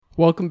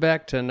Welcome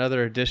back to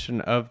another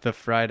edition of the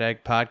Fried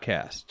Egg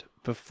Podcast.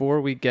 Before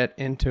we get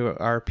into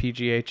our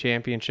PGA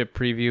Championship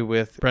preview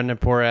with Brendan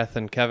Porath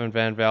and Kevin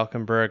Van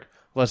Valkenburg,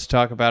 let's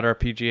talk about our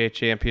PGA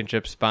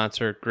Championship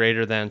sponsor,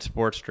 Greater Than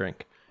Sports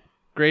Drink.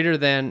 Greater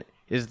Than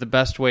is the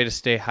best way to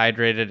stay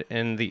hydrated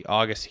in the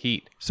August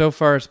heat. So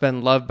far, it's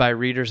been loved by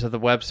readers of the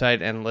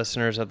website and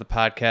listeners of the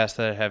podcast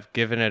that have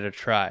given it a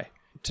try.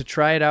 To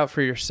try it out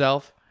for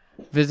yourself,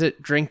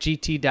 visit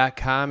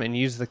drinkgt.com and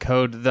use the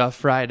code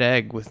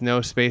TheFriedEgg with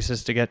no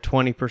spaces to get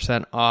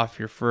 20% off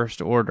your first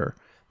order.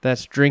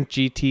 That's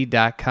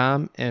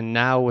drinkgt.com, and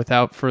now,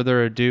 without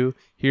further ado,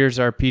 here's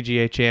our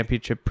PGA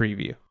Championship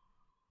preview.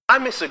 I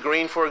miss a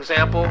green, for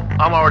example,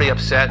 I'm already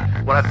upset.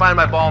 When I find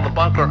my ball in the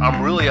bunker,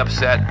 I'm really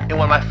upset. And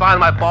when I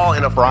find my ball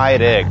in a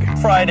fried egg.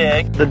 Fried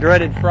egg. The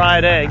dreaded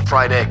fried egg.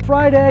 Fried egg.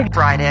 Fried egg.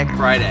 Fried egg.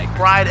 Fried egg.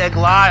 Fried egg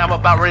lie, I'm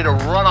about ready to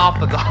run off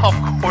the golf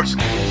course.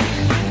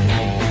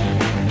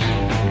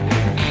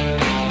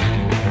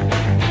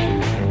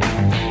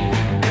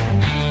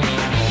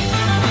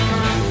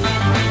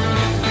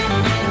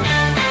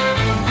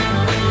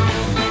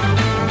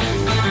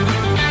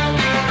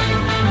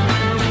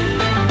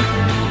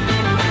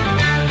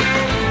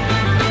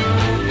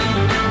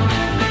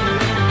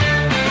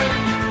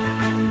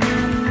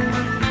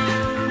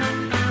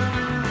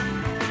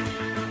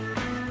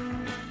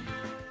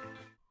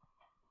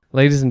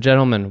 Ladies and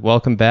gentlemen,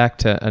 welcome back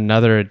to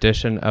another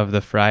edition of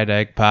the Fried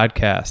Egg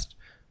Podcast.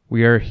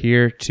 We are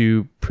here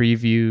to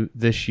preview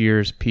this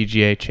year's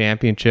PGA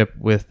Championship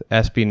with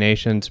SB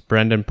Nation's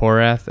Brendan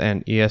Porath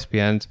and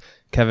ESPN's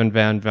Kevin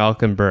Van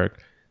Valkenburg.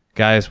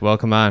 Guys,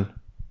 welcome on.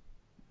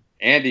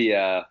 Andy,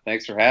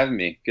 thanks for having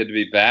me. Good to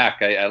be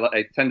back.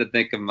 I tend to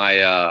think of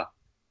my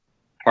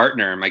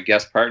my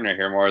guest partner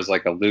here more as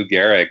like a Lou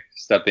Gehrig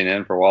stepping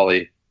in for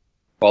Wally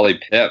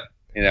Pipp.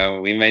 You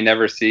know, we may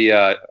never see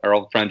our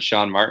old friend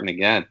Sean Martin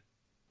again.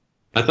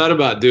 I thought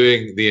about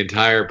doing the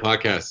entire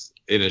podcast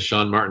in a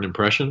Sean Martin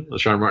impression, a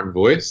Sean Martin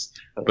voice,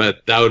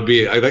 but that would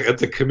be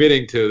that's a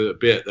committing to the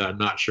bit that I'm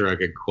not sure I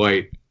could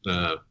quite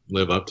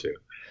live up to.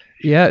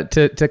 Yeah,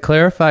 to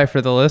clarify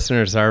for the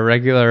listeners, our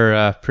regular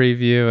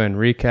preview and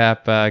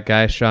recap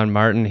guy Sean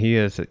Martin,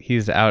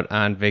 he's out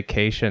on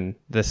vacation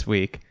this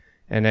week,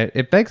 and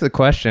it begs the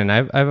question.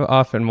 I've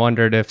often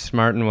wondered if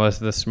Smartin was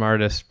the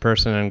smartest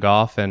person in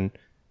golf, and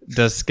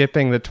does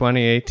skipping the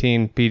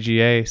 2018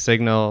 PGA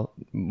signal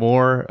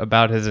more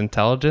about his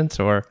intelligence,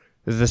 or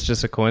is this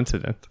just a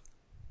coincidence?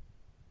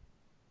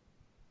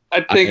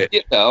 I think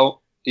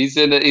he's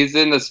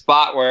in a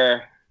spot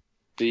where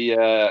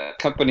the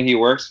company he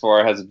works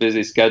for has a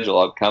busy schedule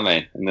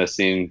upcoming, and this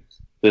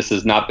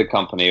is not the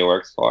company he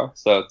works for,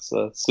 so it's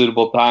a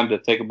suitable time to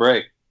take a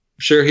break.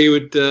 Sure, he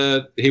would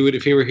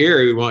if he were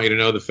here, he would want you to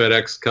know the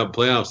FedEx Cup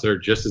playoffs are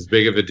just as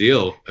big of a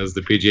deal as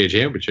the PGA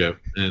Championship,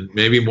 and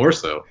maybe more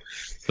so.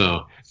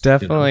 So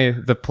definitely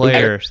the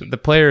players. The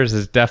players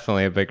is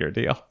definitely a bigger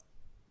deal.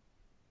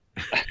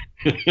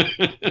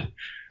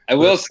 I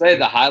will say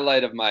the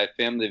highlight of my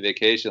family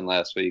vacation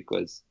last week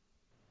was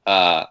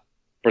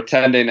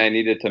pretending I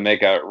needed to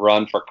make a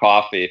run for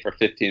coffee for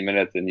 15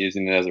 minutes and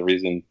using it as a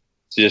reason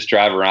to just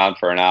drive around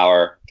for an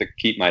hour to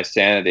keep my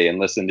sanity and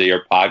listen to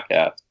your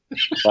podcast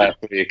last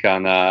week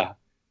on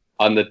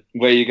the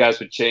way you guys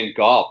would change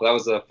golf. That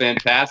was a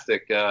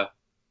fantastic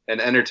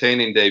and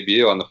entertaining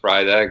debut on the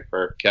Fried Egg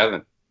for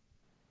Kevin.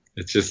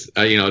 It's just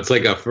it's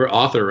like a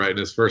author writing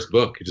his first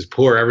book. You just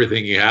pour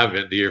everything you have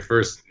into your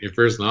first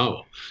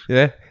novel.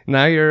 Yeah.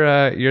 Now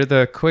you're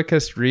the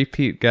quickest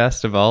repeat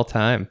guest of all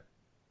time.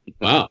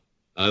 Wow,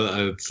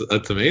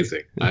 that's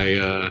amazing.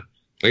 I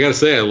gotta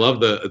say, I love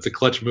it's a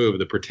clutch move,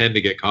 the pretend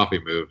to get coffee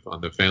move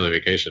on the family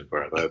vacation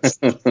part.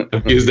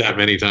 I've used that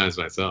many times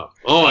myself.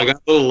 Oh, I got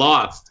a little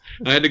lost.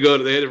 They had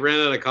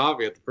ran out of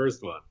coffee at the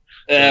first one.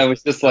 Yeah, it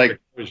was just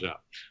like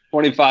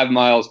 25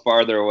 miles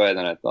farther away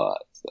than I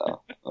thought.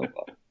 So.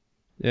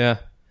 Yeah.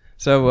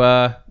 So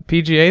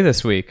PGA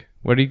this week.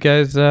 What are you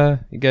guys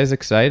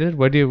excited?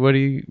 What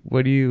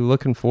are you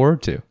looking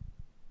forward to?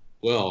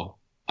 Well,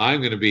 I'm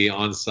going to be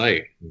on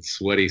site in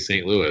sweaty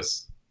St.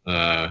 Louis.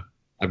 I've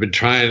been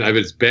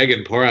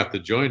begging Porath to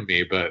join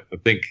me, but I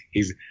think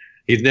he's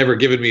never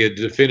given me a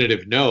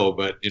definitive no,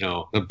 but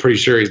I'm pretty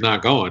sure he's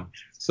not going.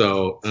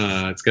 So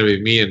it's going to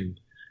be me and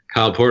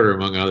Kyle Porter,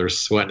 among others,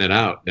 sweating it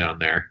out down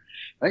there.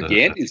 I think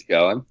Andy's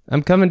going.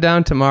 I'm coming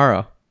down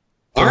tomorrow.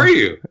 Are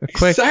you?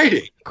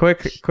 Exciting.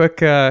 Quick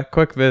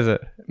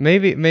visit.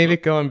 Maybe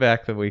going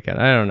back the weekend.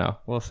 I don't know.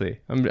 We'll see.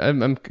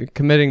 I'm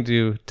committing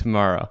to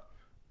tomorrow,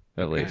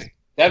 at least.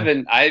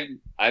 Kevin, I'm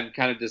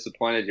kind of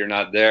disappointed you're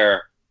not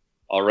there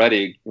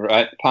already,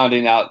 right?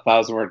 Pounding out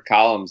 1,000-word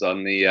columns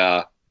on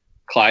the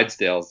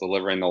Clydesdales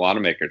delivering the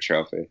Wanamaker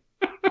Trophy.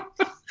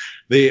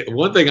 The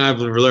one thing I've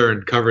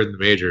learned covering the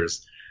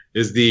majors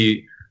is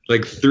the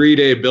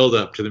 3-day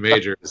build-up to the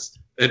majors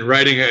and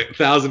writing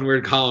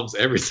 1,000-word columns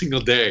every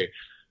single day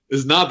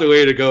is not the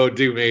way to go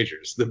do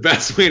majors. The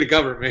best way to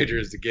cover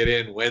majors is to get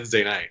in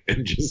Wednesday night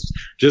and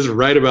just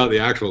write about the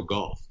actual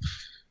golf.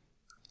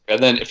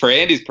 And then for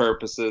Andy's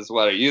purposes,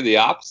 what are you the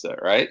opposite,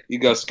 right? You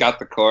go scout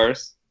the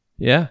course,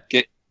 Yeah.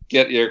 Get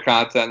your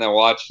content and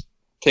then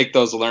take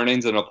those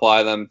learnings and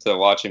apply them to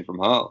watching from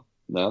home.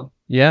 No?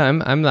 Yeah,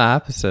 I'm the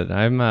opposite.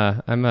 I'm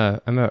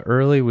a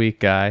early week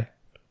guy,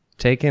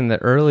 taking the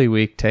early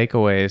week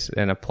takeaways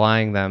and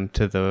applying them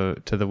to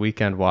the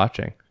weekend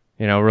watching.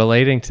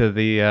 Relating to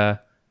the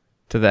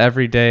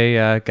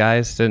everyday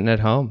guys sitting at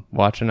home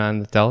watching on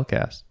the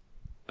telecast.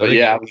 But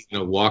yeah,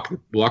 walk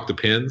the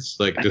pins,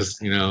 like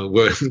just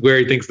where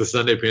he thinks the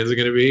Sunday pins are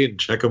going to be, and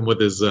check them with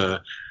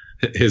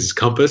his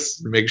compass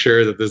to make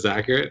sure that this is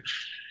accurate.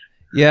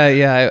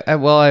 Yeah.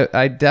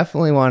 I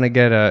definitely want to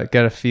get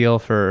a feel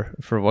for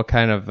what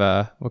kind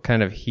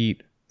of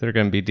heat they're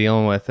going to be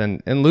dealing with.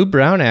 And Lou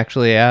Brown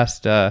actually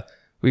asked.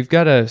 We've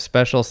got a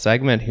special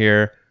segment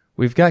here.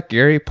 We've got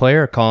Gary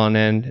Player calling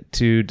in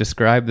to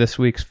describe this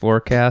week's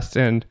forecast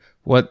and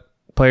what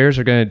players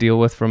are going to deal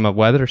with from a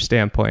weather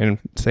standpoint in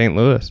St.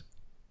 Louis.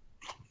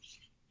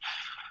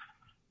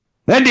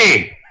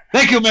 Andy,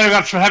 thank you very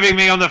much for having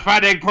me on the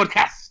Friday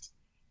podcast.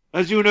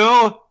 As you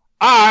know,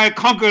 I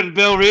conquered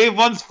Bellerive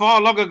once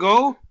far long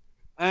ago,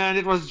 and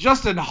it was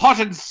just as hot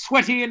and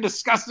sweaty and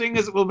disgusting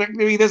as it will make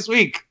me this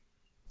week.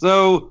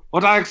 So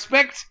what I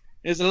expect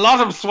is a lot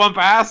of swamp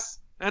ass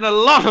and a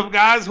lot of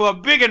guys who are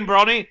big and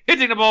brawny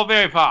hitting the ball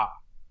very far.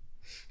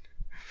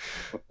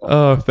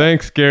 Oh,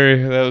 thanks,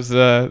 Gary. That was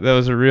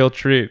a real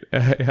treat.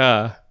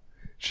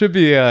 Should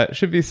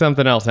be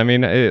something else. I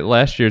mean,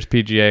 last year's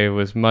PGA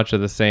was much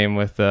of the same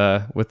with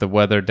the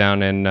weather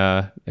down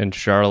in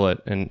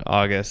Charlotte in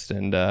August,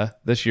 and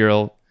this year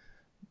will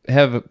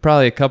have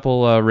probably a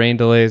couple rain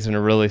delays and a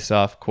really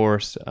soft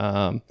course.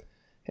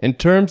 In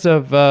terms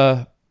of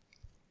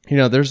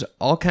there's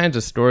all kinds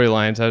of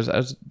storylines. I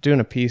was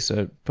doing a piece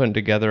putting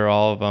together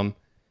all of them,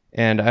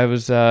 and I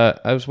was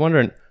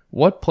wondering,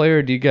 what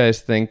player do you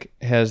guys think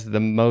has the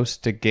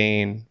most to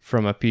gain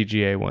from a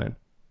PGA win?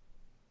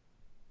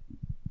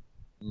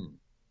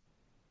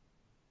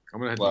 I'm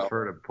going to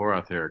defer to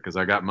Porath here because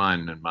I got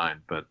mine in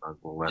mind, but I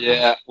will let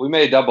him. We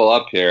may double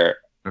up here.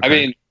 Okay. I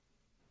mean,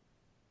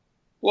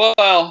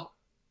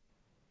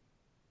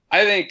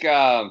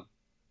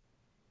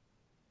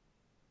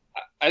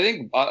 I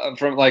think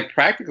from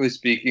practically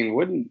speaking,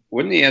 wouldn't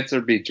the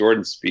answer be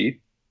Jordan Spieth?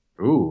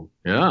 Ooh,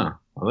 yeah.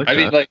 I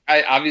mean,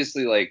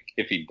 obviously,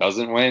 if he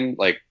doesn't win,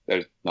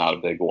 there's not a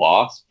big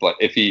loss. But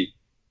if he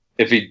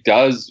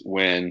does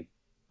win,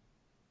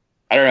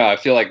 I don't know. I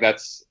feel like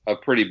that's a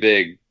pretty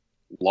big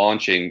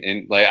launching.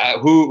 And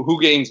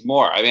who gains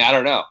more? I mean, I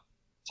don't know.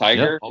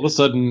 Tiger. Yep, all of a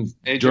sudden,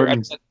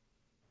 Jordan.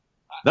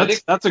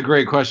 That's a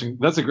great question.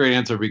 That's a great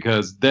answer,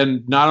 because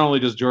then not only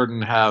does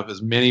Jordan have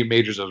as many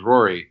majors as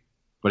Rory,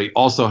 but he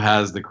also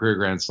has the career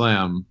Grand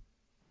Slam.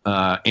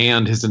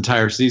 And his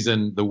entire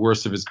season, the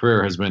worst of his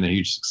career, has been a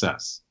huge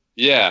success.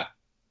 Yeah.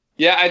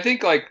 I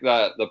think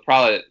the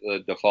probably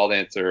the default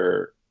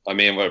answer. I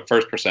mean,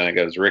 first percent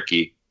goes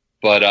Ricky,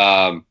 but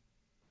I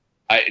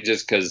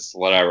just because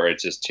whatever, it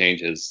just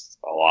changes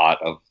a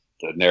lot of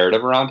the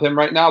narrative around him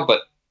right now.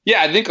 But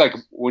yeah, I think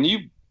when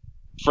you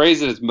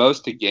phrase it as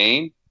most to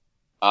gain,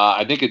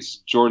 I think it's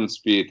Jordan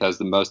Spieth has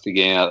the most to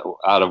gain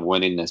out of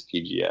winning this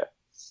PGA.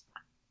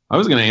 I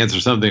was going to answer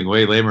something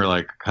way lamer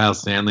like Kyle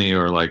Stanley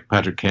or like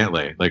Patrick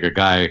Cantlay, like a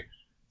guy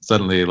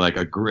suddenly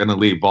an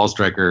elite ball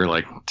striker,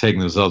 taking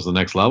themselves to the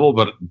next level.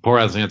 But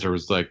Porath's answer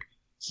was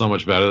so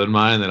much better than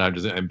mine that I'm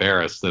just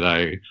embarrassed that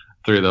I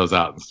threw those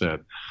out instead.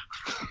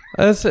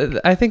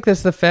 I think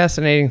that's the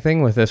fascinating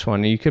thing with this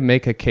one. You could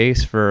make a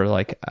case for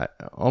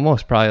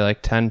almost probably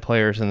 10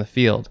 players in the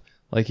field.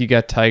 You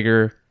got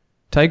Tiger.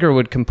 Tiger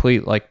would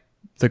complete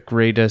the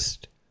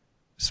greatest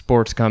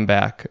sports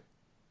comeback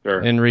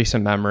in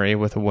recent memory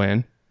with a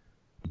win.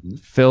 Mm-hmm.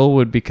 Phil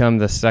would become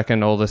the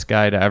second oldest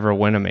guy to ever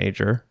win a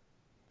major.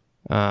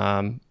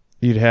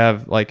 You'd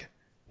have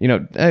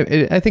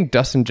I think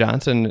Dustin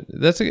Johnson.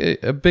 That's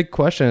a big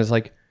question.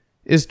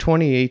 Is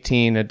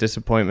 2018 a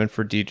disappointment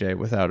for DJ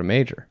without a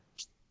major?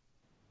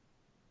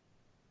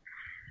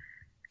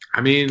 I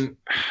mean,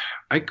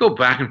 I go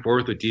back and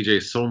forth with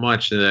DJ so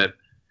much that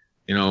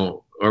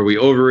are we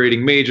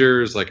overrating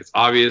majors? It's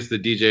obvious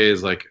that DJ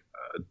is an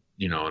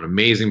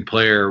amazing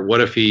player. What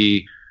if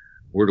he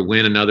were to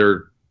win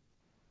another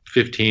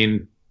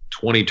 15,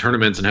 20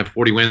 tournaments and have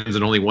 40 wins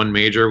and only one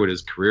major? Would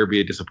his career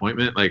be a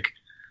disappointment? I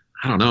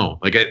don't know.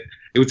 It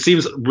would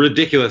seem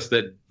ridiculous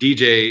that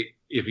DJ,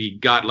 if he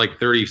got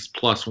 30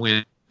 plus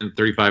wins,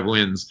 35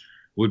 wins,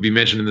 would be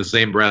mentioned in the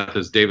same breath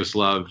as Davis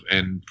Love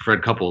and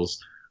Fred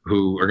Couples,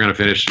 who are going to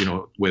finish,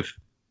 with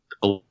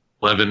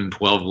 11,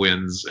 12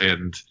 wins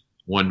and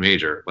one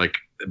major.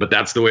 But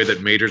that's the way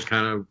that majors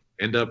kind of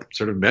end up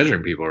sort of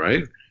measuring people,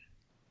 right?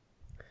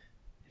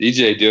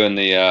 DJ doing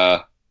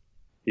the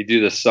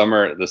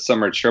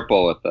summer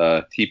triple with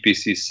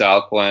TPC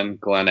Southland,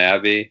 Glen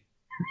Abbey,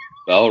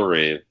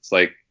 Bellerive. It's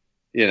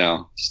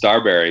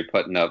Starberry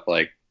putting up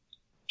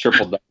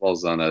triple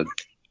doubles on a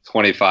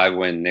 25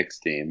 win Knicks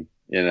team.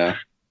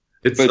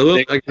 It's a little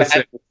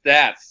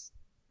stats.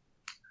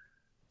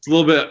 It's a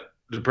little bit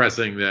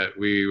depressing that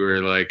we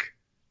were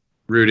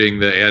rooting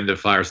the end of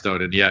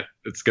Firestone, and yet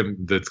it's gonna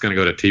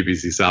go to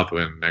TPC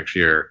Southwind next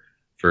year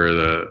for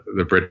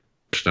the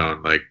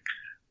Bridgestone. Like,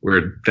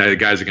 where the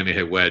guys are going to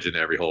hit wedge in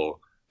every hole.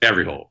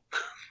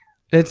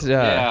 It's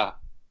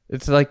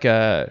It's like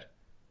I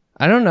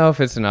don't know if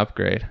it's an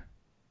upgrade.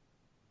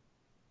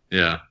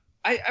 Yeah.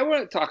 I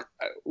want to talk.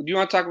 Do you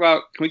want to talk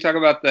about? Can we talk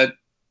about that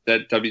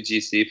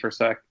WGC for a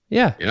sec?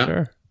 Yeah,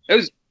 sure.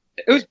 It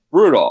was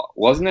brutal,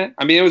 wasn't it?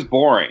 I mean, it was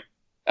boring.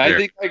 Yeah. I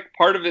think like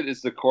part of it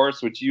is the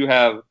course, which you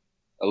have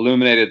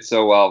illuminated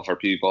so well for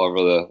people over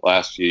the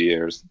last few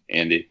years,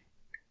 Andy.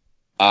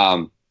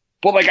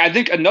 But like I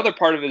think another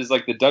part of it is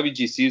like the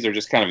WGCs are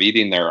just kind of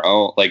eating their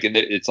own. Like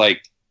it's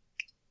like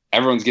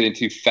everyone's getting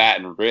too fat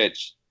and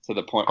rich to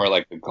the point where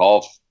like the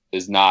golf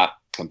is not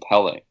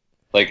compelling.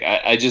 Like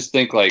I just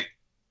think like,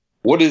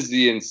 what is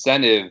the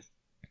incentive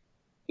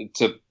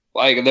to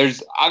like?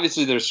 There's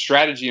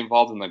strategy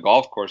involved in the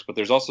golf course, but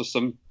there's also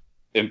some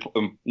in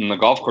the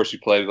golf course you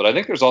play. But I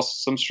think there's also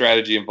some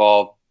strategy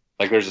involved.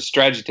 Like there's a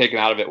strategy taken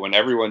out of it when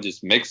everyone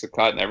just makes a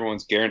cut and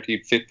everyone's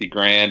guaranteed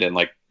 $50,000 and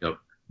like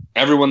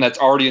everyone that's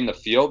already in the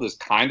field is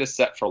kind of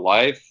set for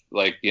life.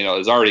 Like, you know,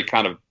 is already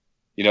kind of,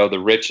 you know, the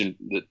rich and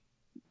the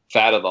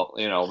fat of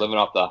the, you know,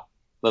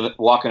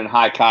 walking in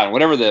high cotton,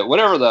 whatever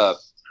the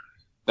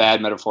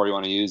bad metaphor you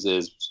want to use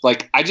is.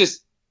 Like, I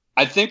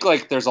think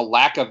like there's a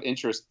lack of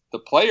interest. The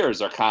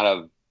players are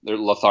they're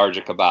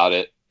lethargic about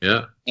it.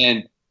 Yeah.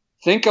 And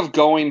think of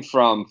going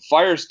from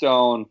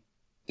Firestone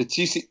to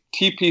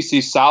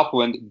TPC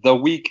Southwind the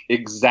week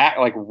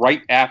like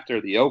right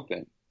after the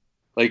Open.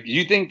 Like,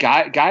 you think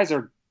guys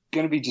are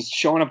going to be just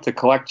showing up to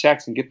collect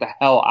checks and get the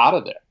hell out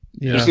of there?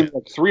 Yeah. There's going to be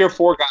like 3 or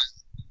 4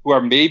 guys who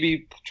are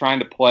maybe trying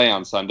to play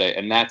on Sunday,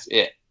 and that's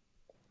it.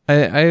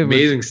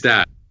 Amazing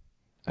stat.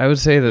 I would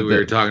say that we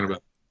were talking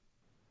about.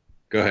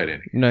 Go ahead,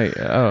 Andy.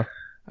 No,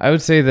 I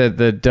would say that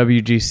the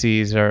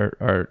WGCs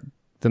are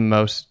the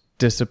most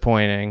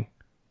disappointing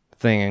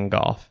thing in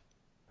golf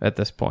at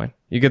this point.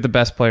 You get the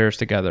best players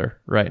together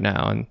right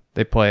now, and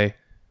they play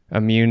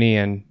a Muni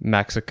in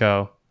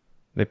Mexico.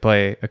 They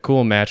play a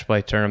cool match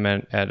play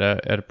tournament at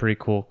a pretty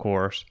cool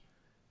course.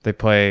 They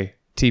play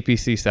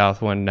TPC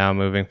Southwind now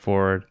moving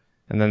forward,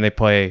 and then they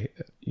play,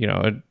 you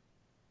know, a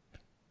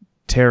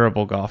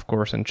terrible golf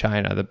course in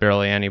China that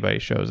barely anybody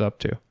shows up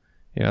to.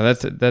 You know,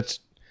 that's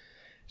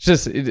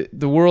just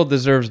the world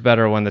deserves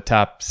better when the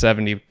top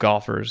 70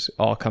 golfers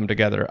all come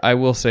together. I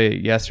will say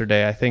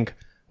yesterday, I think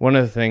one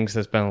of the things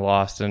that's been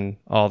lost in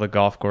all the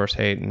golf course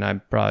hate, and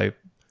I'm probably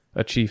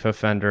a chief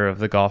offender of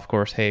the golf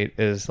course hate,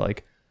 is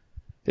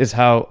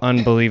how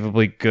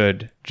unbelievably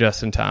good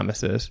Justin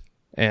Thomas is,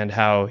 and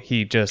how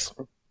he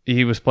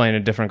was playing a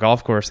different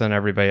golf course than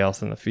everybody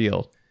else in the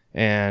field.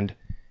 And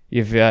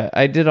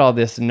I did all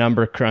this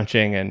number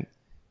crunching, and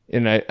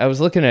I was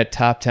looking at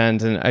top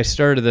tens, and I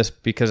started this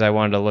because I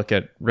wanted to look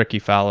at Ricky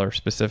Fowler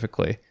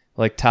specifically,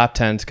 like top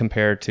tens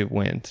compared to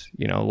wins,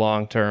 you know,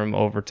 long term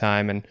over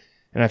time, and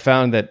I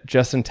found that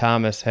Justin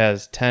Thomas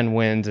has 10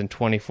 wins and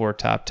 24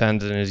 top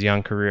tens in his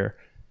young career.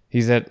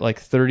 He's at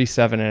like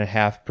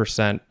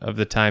 37.5% of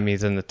the time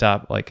he's in the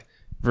top, like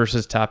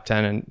versus top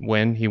 10 and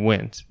win, he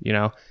wins, you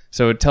know?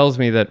 So it tells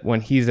me that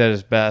when he's at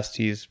his best,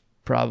 he's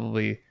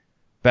probably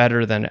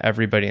better than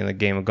everybody in the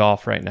game of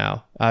golf right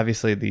now.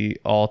 Obviously, the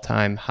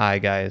all-time high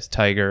guy is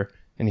Tiger,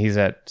 and he's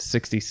at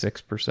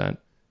 66%,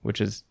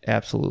 which is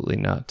absolutely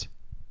nuts.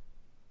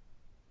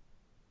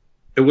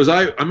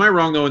 Am I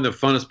wrong though? In the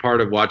funnest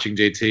part of watching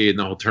JT in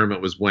the whole tournament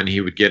was when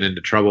he would get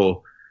into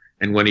trouble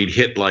and when he'd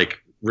hit like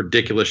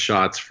ridiculous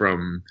shots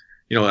from,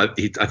 you know, I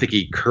think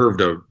he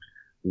curved a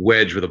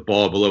wedge with a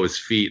ball below his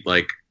feet,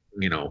 like,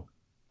 you know,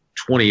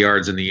 20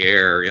 yards in the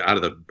air out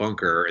of the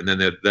bunker. And then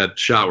that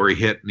shot where he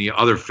hit in the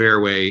other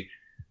fairway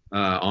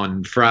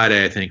on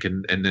Friday, I think,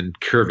 and then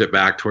curved it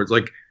back towards,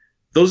 like,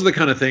 those are the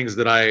kind of things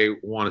that I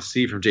want to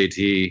see from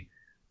JT,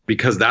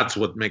 because that's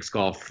what makes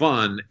golf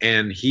fun.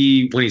 And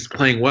when he's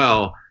playing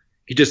well,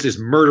 he just is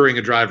murdering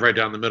a drive right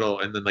down the middle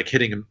and then like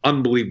hitting an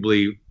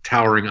unbelievably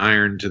towering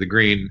iron to the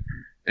green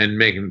and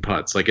making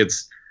putts. Like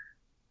it's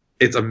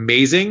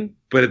amazing,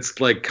 but it's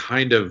like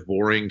kind of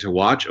boring to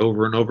watch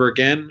over and over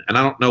again. And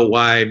I don't know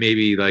why.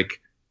 Maybe like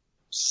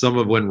some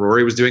of when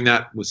Rory was doing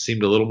that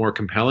seemed a little more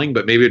compelling,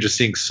 but maybe I'm just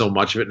seeing so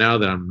much of it now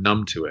that I'm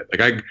numb to it. Like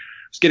I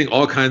was getting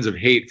all kinds of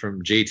hate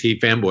from JT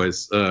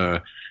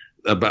fanboys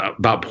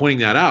about pointing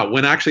that out,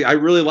 when actually I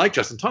really like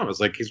Justin Thomas.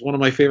 Like, he's one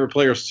of my favorite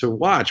players to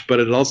watch, but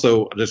it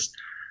also just,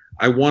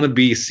 I want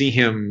to see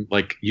him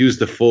like use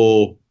the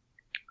full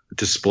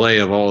display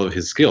of all of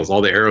his skills,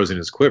 all the arrows in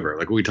his quiver.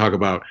 Like we talk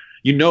about,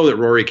 you know, that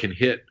Rory can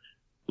hit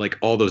like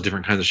all those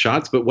different kinds of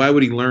shots, but why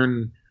would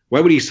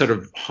he sort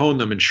of hone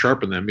them and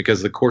sharpen them?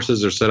 Because the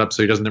courses are set up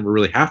so he doesn't ever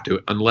really have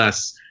to,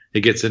 unless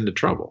he gets into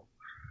trouble.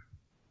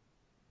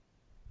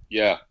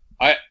 Yeah.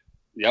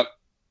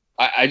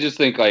 I just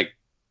think like,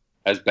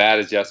 as bad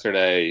as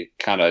yesterday,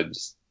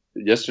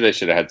 yesterday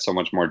should have had so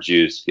much more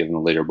juice given the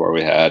leaderboard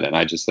we had. And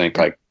I just think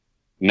like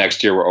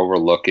next year we're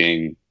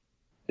overlooking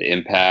the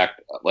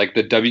impact. Like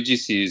the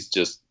WGCs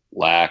just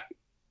lack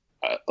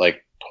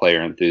like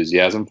player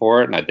enthusiasm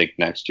for it. And I think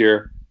next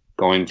year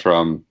going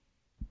from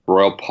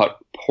Royal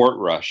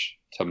Portrush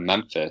to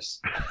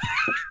Memphis,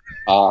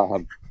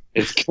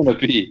 it's going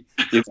to be,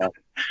 you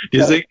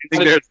think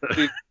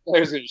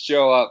there's going to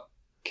show up,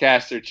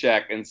 cash their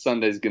check, and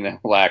Sunday's going to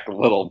lack a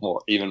little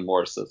more, even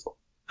more sizzle.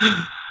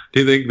 Do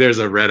you think there's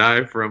a red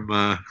eye from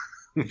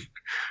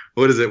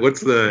what is it?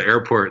 What's the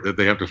airport that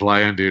they have to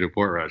fly into to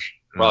Portrush?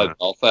 Probably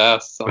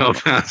Belfast.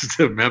 Belfast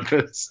to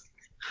Memphis.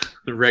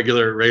 The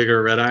regular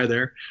red eye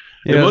there.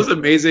 Yeah. The most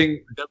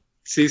amazing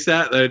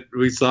CSAT that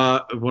we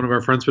saw one of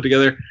our friends put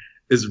together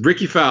is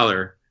Ricky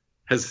Fowler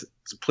has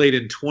played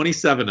in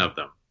 27 of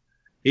them.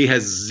 He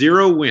has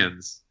 0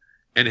 wins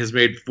and has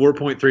made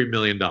 $4.3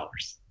 million.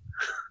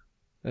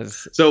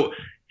 So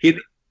he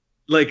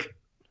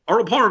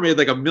Arnold Palmer made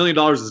like $1 million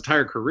his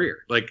entire career.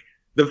 Like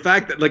the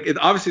fact that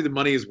obviously the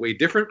money is way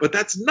different, but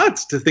that's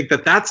nuts to think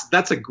that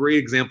that's a great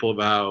example of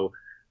how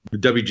the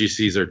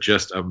WGCs are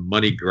just a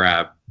money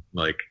grab,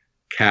 like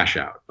cash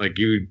out.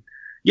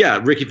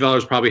 Ricky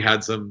Fowler's probably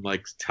had some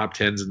like top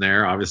 10s in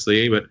there,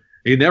 obviously, but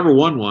he never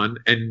won one,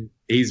 and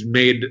he's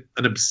made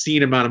an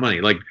obscene amount of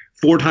money, like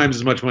 4 times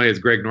as much money as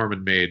Greg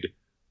Norman made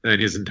in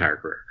his entire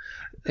career.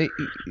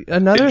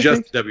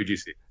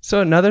 WGC.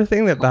 So another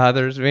thing that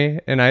bothers me,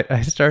 and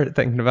I started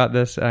thinking about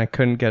this and I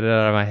couldn't get it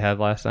out of my head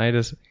last night,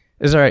 is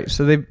all right.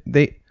 So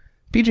they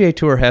PGA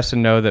Tour has to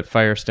know that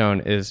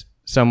Firestone is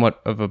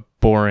somewhat of a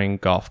boring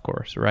golf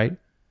course, right?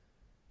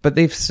 But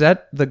they've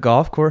set the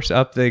golf course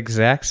up the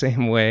exact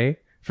same way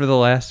for the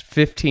last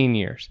 15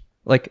 years.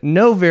 Like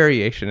no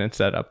variation in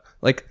setup.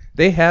 Like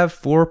they have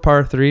 4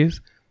 par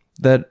 3s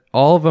that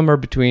all of them are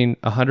between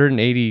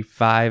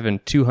 185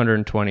 and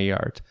 220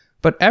 yards.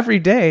 But every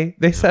day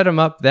they set them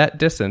up that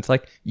distance.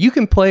 Like you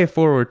can play a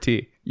forward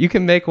tee. You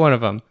can make one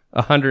of them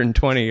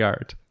 120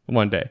 yards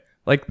one day.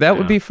 Like that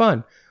would be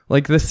fun.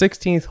 Like the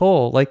 16th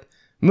hole, like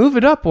move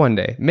it up one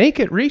day. Make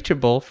it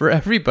reachable for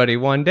everybody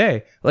one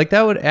day. Like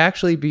that would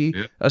actually be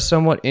a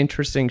somewhat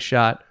interesting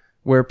shot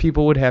where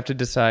people would have to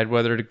decide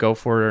whether to go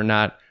for it or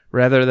not,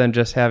 rather than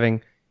just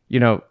having,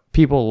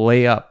 people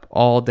lay up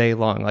all day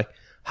long. Like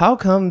how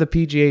come the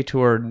PGA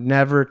Tour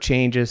never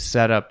changes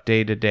setup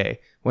day to day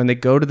when they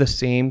go to the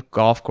same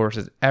golf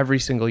courses every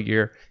single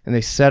year and they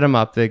set them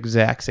up the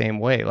exact same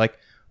way?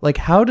 Like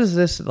how does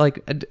this,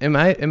 am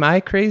I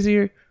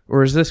crazy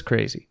or is this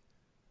crazy?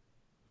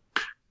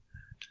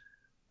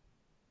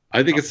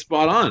 I think it's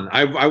spot on.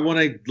 I want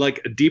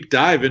to a deep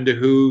dive into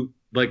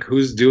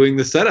who's doing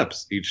the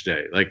setups each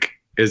day. Like,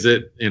 is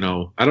it, I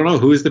don't know,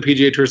 who is the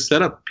PGA Tour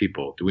setup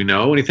people? Do we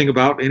know anything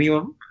about any of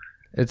them?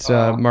 It's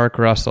Mark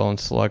Russell and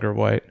Slugger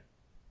White.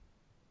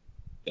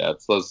 Yeah,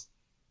 it's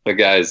the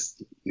guys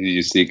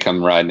you see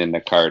come riding in the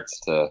carts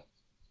to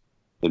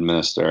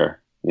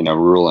administer,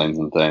 rulings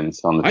and things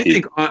on the I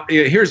think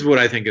here's what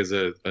I think is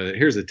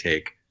here's a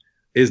take,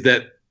 is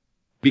that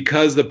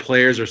because the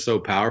players are so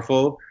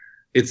powerful,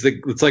 it's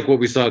like what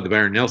we saw at the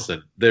Byron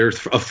Nelson. They're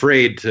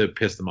afraid to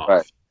piss them off.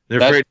 Right. They're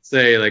afraid to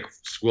say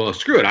well,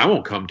 screw it, I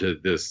won't come to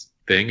this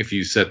thing if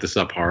you set this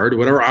up hard,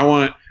 whatever. I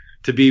want it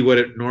to be what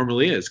it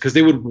normally is, because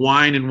they would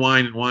whine and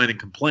whine and whine and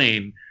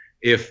complain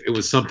if it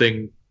was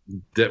something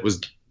that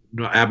was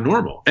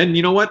abnormal. And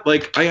you know what?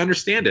 I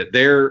understand it.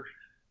 They're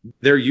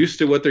used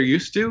to what they're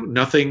used to.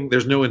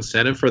 There's no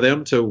incentive for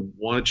them to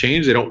want to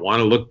change. They don't want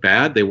to look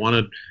bad. They want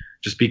to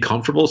just be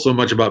comfortable. So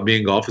much about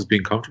being golf is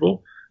being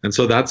comfortable. And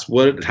so that's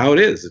how it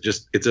is.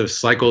 It's a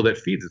cycle that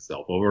feeds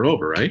itself over and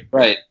over, right?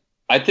 Right.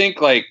 I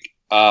think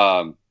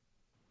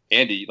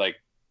Andy,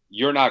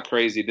 you're not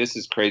crazy. This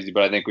is crazy,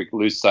 but I think we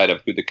lose sight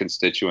of who the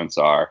constituents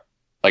are.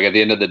 At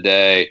the end of the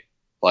day,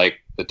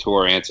 the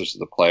tour answers to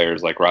the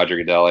players, like Roger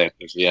Goodell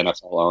answers the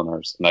NFL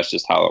owners, and that's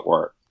just how it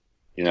works,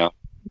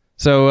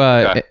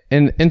 So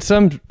in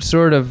some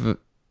sort of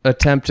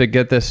attempt to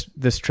get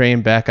this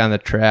train back on the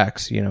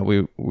tracks,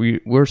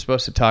 we're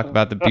supposed to talk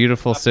about the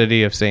beautiful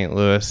city of St.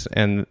 Louis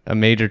and a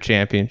major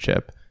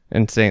championship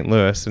in St.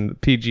 Louis and the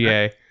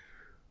PGA.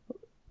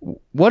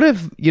 What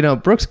if,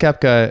 Brooks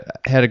Koepka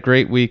had a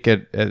great week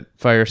at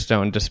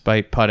Firestone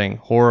despite putting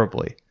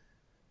horribly,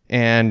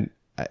 and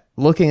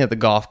looking at the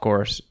golf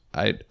course,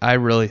 I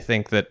really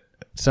think that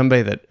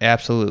somebody that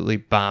absolutely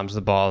bombs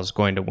the ball is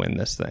going to win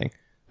this thing.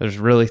 There's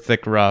really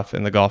thick rough,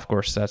 and the golf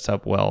course sets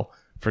up well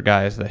for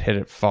guys that hit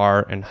it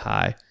far and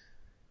high.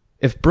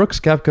 If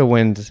Brooks Koepka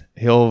wins,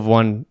 he'll have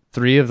won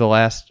 3 of the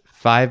last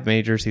 5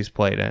 majors he's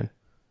played in,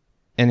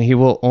 and he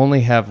will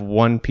only have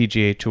 1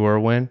 PGA Tour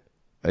win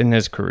in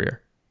his career.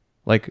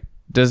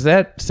 Does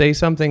that say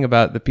something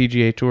about the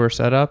PGA Tour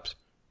setups,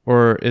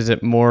 or is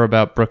it more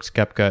about Brooks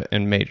Koepka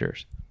and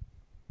majors?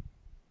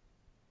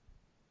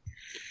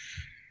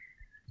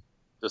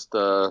 Just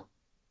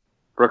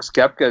Brooks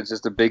Koepka is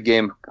just a big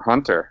game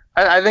hunter.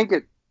 I think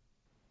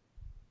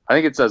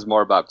it says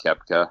more about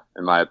Koepka,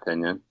 in my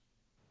opinion.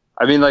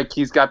 I mean,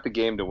 he's got the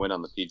game to win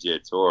on the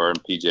PGA Tour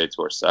and PGA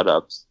Tour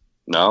setups.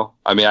 No,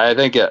 I mean, I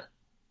think it.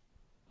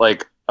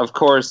 Of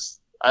course,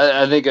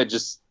 I think it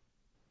just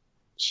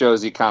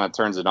shows he kind of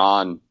turns it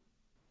on,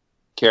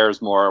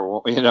 cares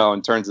more,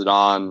 and turns it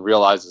on,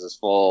 realizes his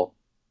full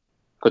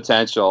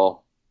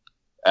potential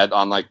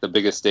on the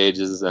biggest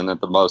stages and at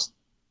the most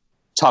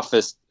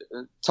toughest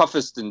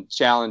toughest and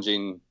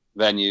challenging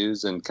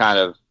venues, and kind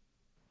of,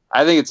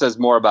 I think it says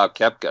more about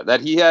Koepka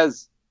that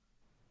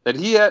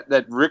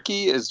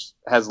Ricky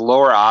has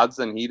lower odds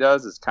than he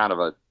does is kind of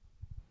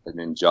an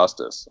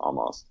injustice,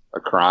 almost a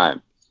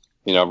crime.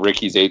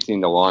 Ricky's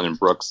 18-1 and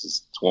Brooks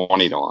is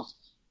 20-1.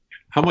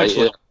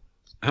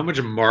 How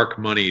much mark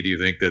money do you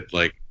think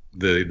that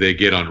they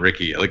get on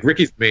Ricky? Like,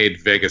 Ricky's made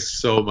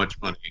Vegas so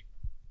much money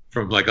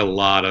from like a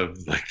lot of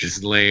like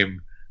just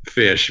lame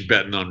fish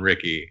betting on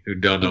Ricky who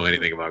don't know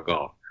anything about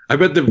golf. I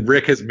bet that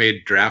Rick has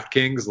made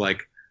DraftKings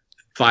like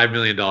 $5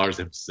 million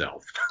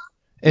himself.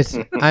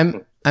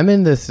 I'm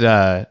in this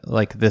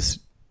this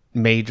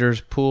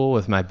majors pool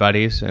with my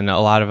buddies, and a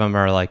lot of them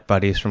are like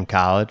buddies from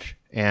college,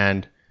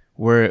 and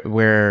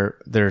where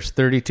there's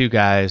 32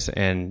 guys,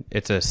 and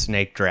it's a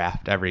snake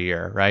draft every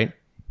year, right?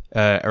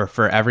 Or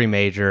for every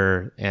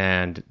major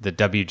and the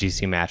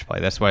WGC match play.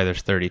 That's why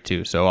there's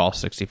 32. So all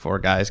 64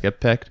 guys get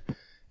picked.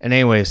 And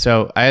anyway,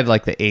 so I had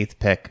like the 8th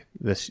pick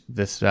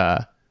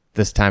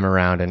this time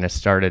around, and it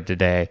started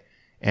today.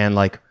 And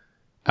like,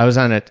 I was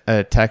on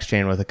a text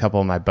chain with a couple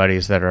of my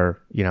buddies that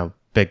are,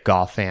 big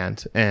golf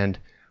fans, and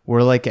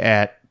we're like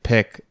at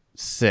pick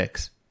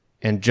 6,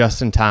 and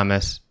Justin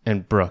Thomas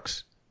and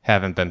Brooks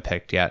haven't been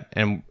picked yet.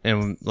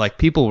 And like,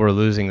 people were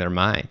losing their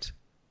minds.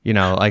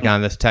 Like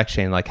on this text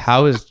chain, like,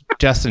 how is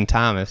Justin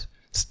Thomas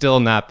still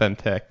not been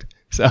picked?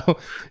 So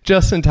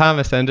Justin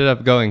Thomas ended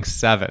up going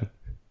 7,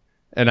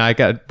 and I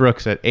got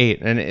Brooks at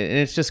 8, and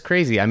it's just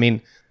crazy. I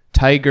mean,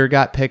 Tiger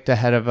got picked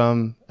ahead of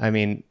him. I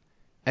mean,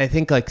 I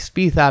think like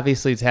Spieth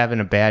obviously is having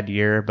a bad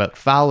year, but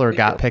Fowler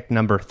got picked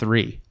number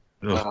 3,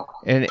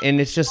 and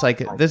it's just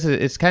like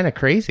it's kind of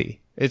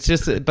crazy. It's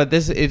just, but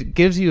it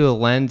gives you a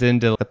lens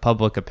into the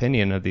public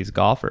opinion of these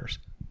golfers.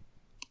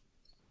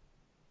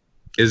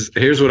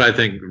 Here's what I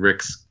think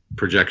Rick's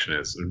projection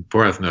is, and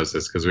Porath knows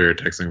this because we were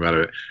texting about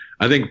it.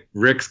 I think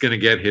Rick's gonna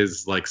get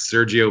his like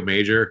Sergio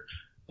major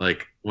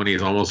like when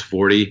he's almost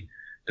 40,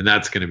 and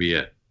that's gonna be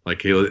it.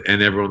 Like,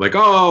 and everyone like,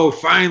 oh,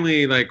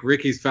 finally, like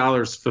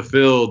Fowler's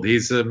fulfilled.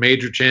 He's a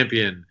major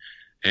champion,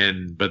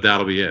 but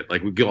that'll be it.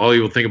 Like, all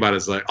you'll think about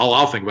is like, all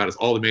I'll think about is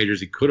all the majors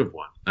he could have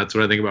won. That's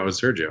what I think about with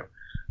Sergio.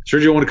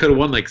 Sergio could have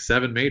won like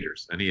 7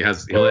 majors, and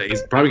he's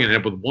probably gonna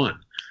end up with 1.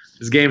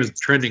 His game is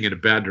trending in a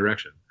bad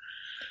direction.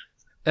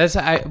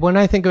 When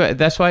I think about it,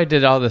 that's why I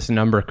did all this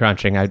number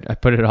crunching. I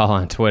put it all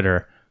on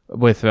Twitter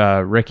with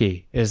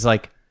Ricky. Is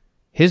like,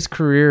 his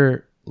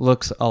career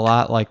looks a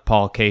lot like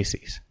Paul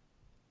Casey's.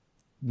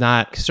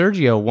 Not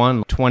Sergio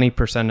won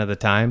 20% of the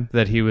time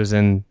that he was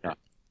in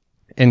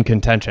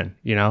contention.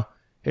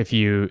 If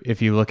you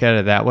look at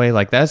it that way,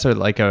 like that's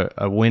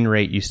a win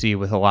rate you see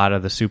with a lot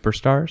of the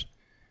superstars.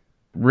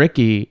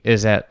 Ricky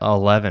is at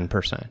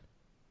 11%.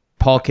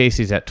 Paul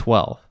Casey's at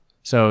 12.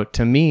 So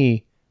to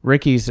me,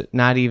 Ricky's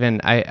not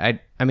even, I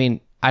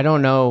mean, I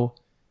don't know.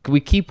 We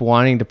keep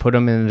wanting to put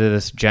him into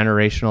this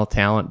generational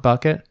talent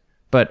bucket,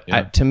 but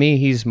to me,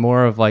 he's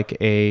more of like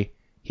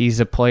he's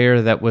a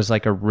player that was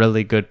like a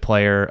really good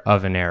player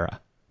of an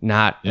era,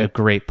 not a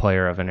great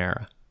player of an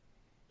era.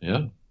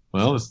 Yeah.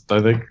 Well,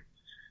 I think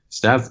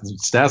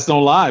stats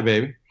don't lie,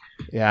 baby.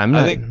 Yeah, I'm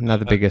not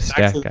the biggest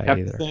stat guy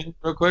either. Thing,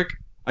 real quick,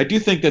 I do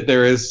think that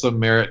there is some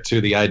merit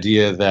to the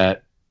idea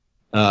that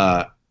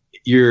if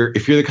you're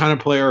the kind of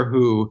player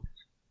who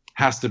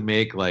has to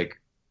make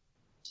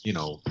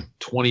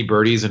 20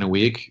 birdies in a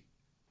week,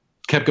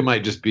 Koepka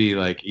might just be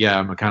like, yeah,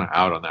 I'm kind of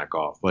out on that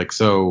golf. Like,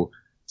 so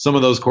some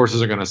of those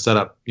courses are going to set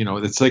up,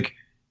 it's like,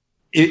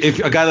 if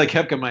a guy like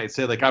Koepka might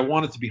say, like, I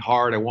want it to be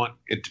hard. I want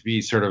it to be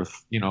sort of,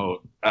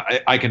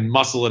 I can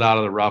muscle it out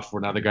of the rough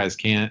where other guys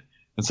can't.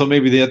 And so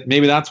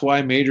maybe that's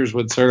why majors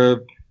would sort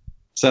of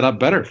set up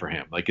better for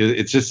him. Like,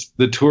 it's just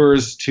the tour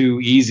is too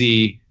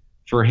easy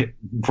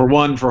for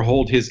one, for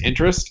hold his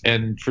interest,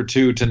 and for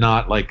 2, to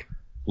not like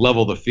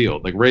level the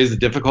field, like raise the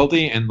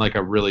difficulty, and like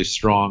a really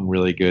strong,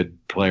 really good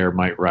player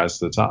might rise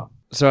to the top.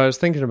 So I was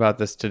thinking about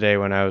this today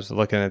when I was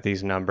looking at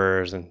these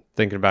numbers and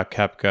thinking about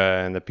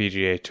Koepka and the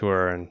PGA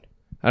Tour, and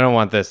I don't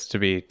want this to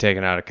be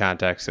taken out of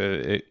context.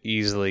 It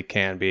easily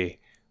can be,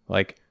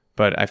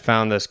 but I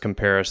found this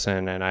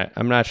comparison, and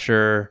I'm not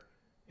sure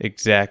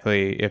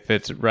exactly if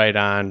it's right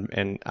on,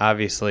 and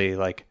obviously,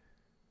 like,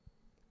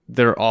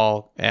 they're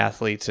all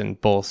athletes in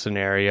both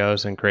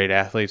scenarios and great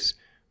athletes,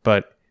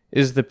 but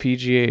is the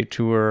PGA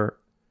Tour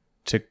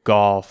to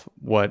golf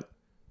what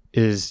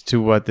is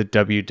to what the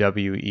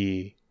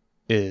WWE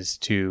is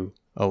to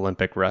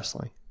Olympic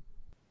wrestling?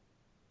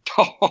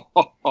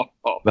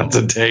 That's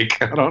a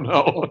take. I don't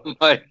know. Oh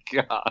my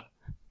God.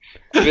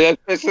 I mean,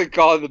 that's basically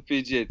calling the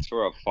PGA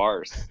Tour a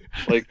farce.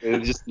 Like,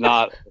 it's just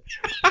not.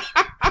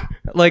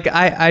 Like,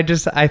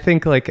 I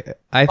think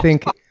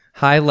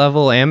high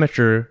level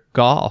amateur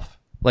golf,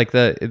 like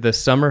the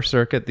summer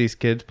circuit, these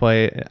kids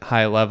play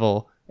high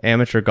level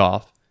amateur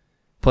golf,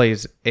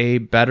 plays a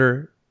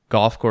better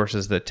golf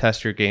courses that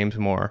test your games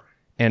more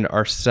and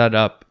are set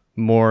up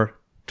more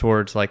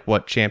towards like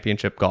what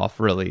championship golf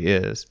really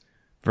is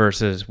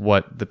versus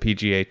what the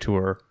PGA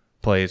Tour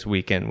plays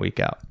week in, week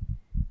out.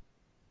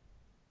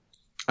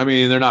 I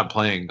mean, they're not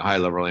playing high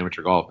level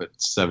amateur golf at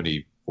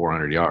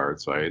 7,400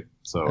 yards, right?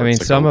 So I mean,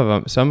 some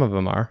of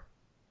them are.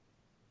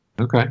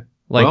 Okay.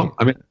 Like, well,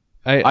 I mean,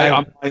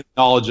 my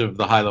knowledge of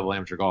the high level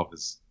amateur golf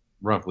is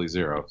roughly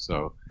zero,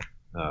 so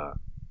I'm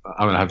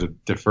gonna have to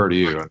defer to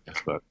you on this.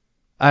 But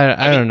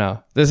I don't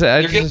know. This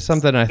is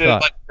something I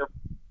thought. Like,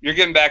 you're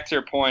getting back to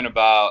your point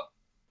about.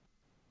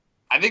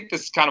 I think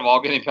this is kind of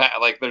all getting back.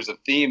 Like, there's a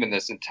theme in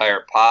this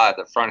entire pod,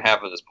 the front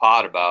half of this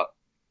pod, about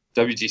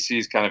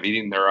WGCs kind of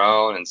eating their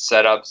own, and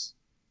setups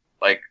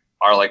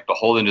are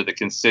beholden to the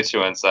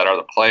constituents that are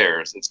the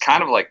players. It's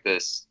kind of like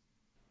this.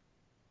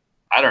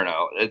 I don't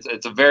know.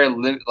 It's a very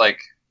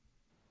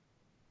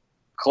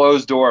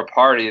closed door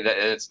party that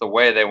it's the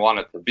way they want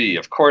it to be.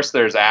 Of course,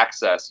 there's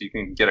access. You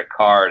can get a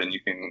card, and you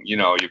can you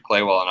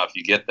play well enough,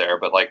 you get there.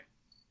 But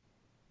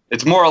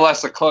it's more or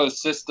less a closed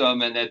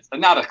system, and it's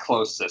not a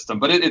closed system,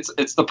 but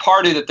it's the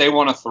party that they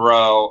want to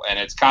throw, and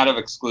it's kind of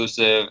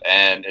exclusive,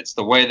 and it's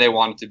the way they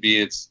want it to be.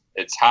 It's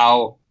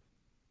how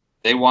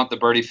they want the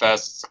birdie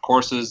fests, the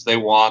courses they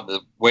want, the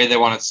way they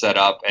want it set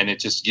up, and it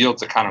just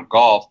yields a kind of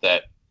golf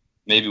that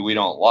maybe we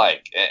don't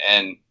like.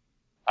 And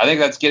I think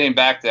that's getting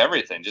back to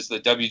everything, just the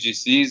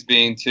WGCs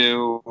being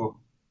too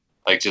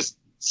just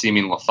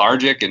seeming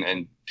lethargic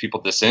and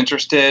people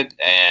disinterested,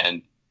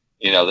 and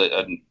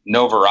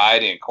no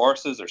variety in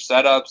courses or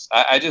setups.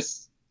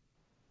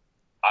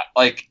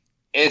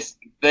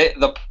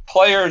 The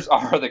players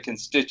are the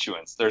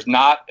constituents. There's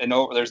not.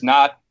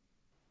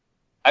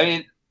 I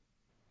mean,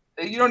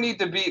 you don't need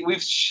to be.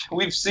 We've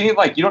seen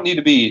you don't need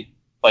to be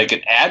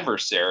an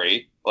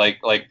adversary.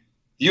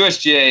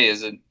 USGA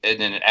is in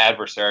an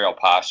adversarial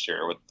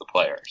posture with the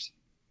players.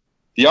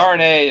 The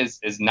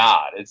RNA is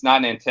not. It's not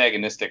an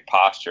antagonistic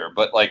posture,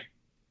 but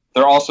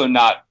they're also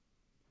not.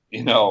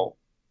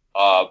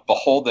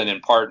 Beholden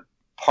in part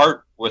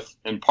with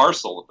and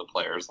parcel with the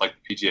players like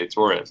the PGA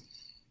Tour is.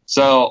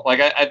 So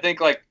I think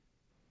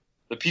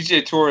the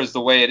PGA Tour is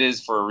the way it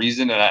is for a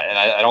reason, and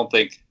I don't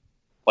think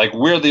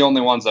we're the only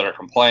ones that are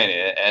complaining,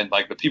 and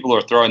the people who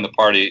are throwing the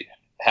party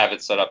have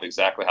it set up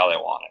exactly how they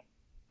want it.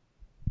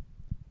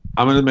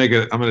 I'm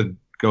gonna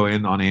go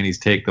in on Annie's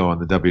take though on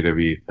the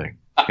WWE thing.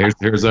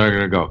 Here's where I'm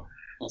gonna go.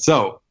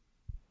 So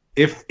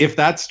if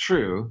that's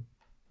true,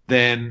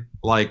 then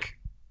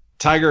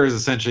Tiger is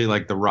essentially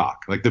The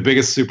Rock, the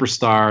biggest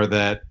superstar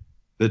that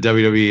the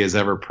WWE has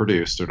ever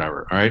produced or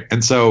whatever. All right.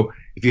 And so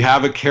if you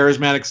have a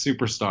charismatic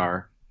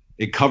superstar,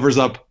 it covers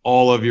up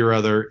all of your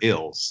other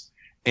ills.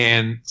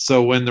 And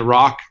so when The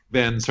Rock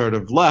then sort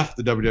of left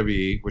the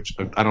WWE, which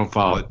I don't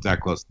follow it that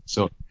close.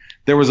 So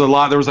there was a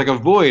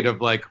void of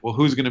well,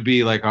 who's going to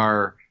be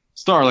our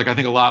star? I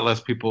think a lot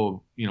less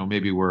people,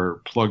 maybe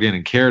were plugged in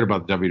and cared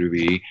about the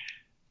WWE.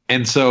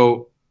 And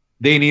so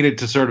they needed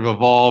to sort of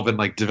evolve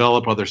and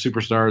develop other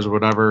superstars or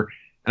whatever.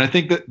 And I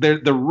think that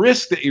the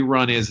risk that you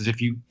run is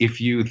if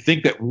you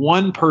think that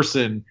one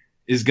person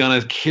is going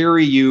to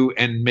carry you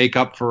and make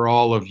up for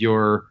all of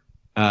your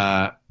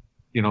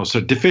sort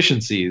of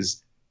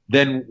deficiencies,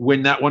 then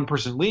when that one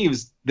person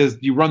leaves,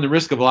 you run the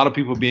risk of a lot of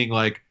people being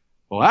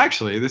well,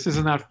 actually, this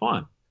isn't that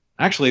fun.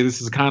 Actually,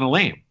 this is kind of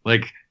lame.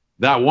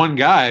 That one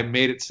guy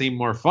made it seem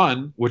more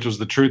fun, which was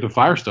the truth of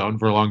Firestone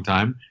for a long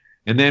time.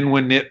 And then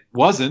when it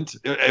wasn't,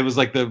 it was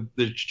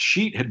the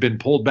sheet had been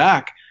pulled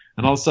back,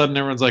 and all of a sudden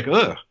everyone's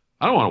ugh,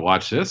 I don't want to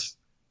watch this.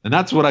 And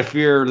that's what I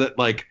fear that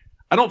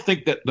I don't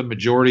think that the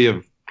majority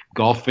of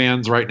golf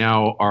fans right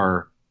now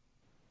are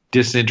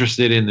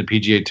disinterested in the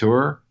PGA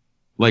Tour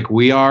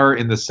we are,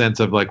 in the sense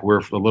of we're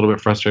a little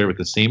bit frustrated with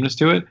the sameness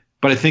to it.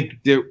 But I think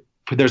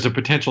there's a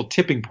potential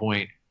tipping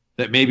point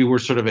that maybe we're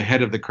sort of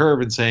ahead of the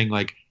curve and saying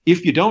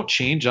if you don't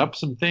change up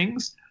some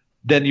things,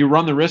 then you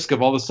run the risk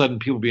of all of a sudden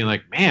people being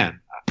man,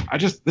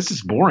 this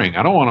is boring.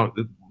 I don't want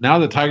to. Now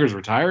that Tiger's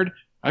retired,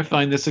 I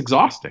find this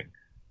exhausting.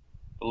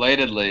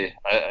 Belatedly,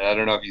 I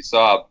don't know if you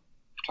saw,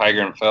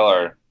 Tiger and Phil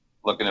are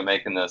looking at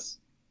making this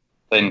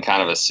thing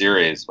kind of a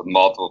series with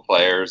multiple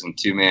players and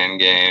 2-man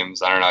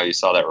games. I don't know if you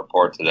saw that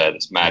report today.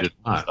 This magic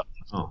stuff.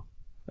 Oh.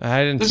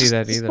 I didn't see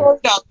that either.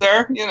 Out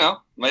there,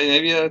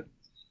 maybe a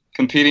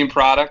competing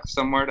product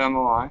somewhere down the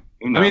line.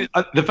 I mean,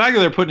 the fact that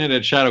they're putting it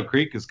at Shadow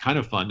Creek is kind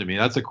of fun to me.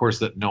 That's a course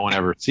that no one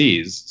ever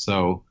sees.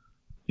 So,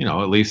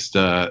 at least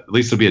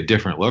it'll be a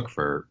different look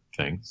for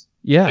things.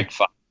 Yeah.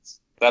 Foz. Is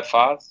that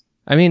Foz?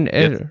 I mean,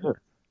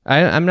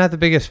 I'm not the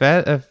biggest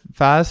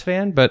Foz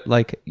fan, but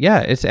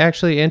it's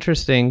actually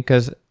interesting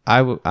because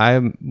I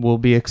will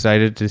be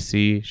excited to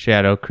see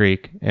Shadow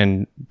Creek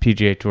and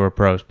PGA Tour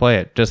pros play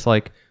it. Just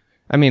I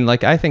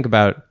think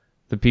about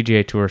the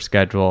PGA Tour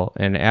schedule,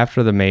 and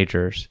after the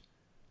majors,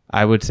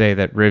 I would say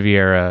that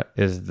Riviera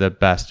is the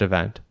best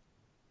event.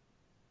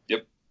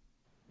 Yep.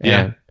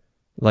 And,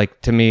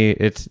 to me,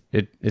 it's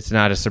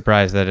not a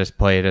surprise that it's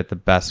played at the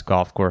best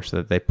golf course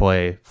that they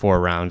play 4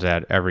 rounds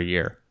at every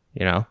year.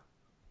 Yeah.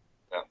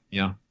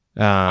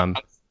 I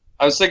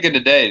was thinking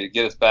today, to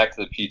get us back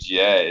to the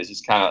PGA, is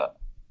just kind of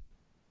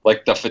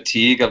the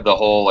fatigue of the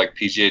whole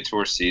PGA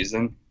Tour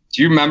season.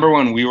 Do you remember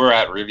when we were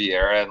at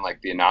Riviera and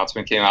the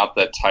announcement came out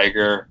that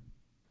Tiger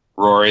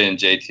Rory and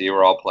JT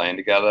were all playing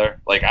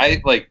together. Like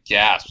I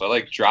gasped.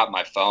 I dropped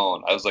my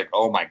phone. I was like,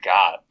 oh my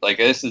God, like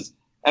this is.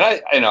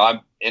 And I know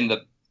I'm in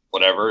the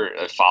whatever.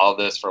 I follow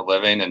this for a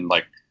living, and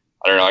I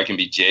don't know. I can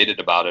be jaded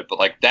about it, but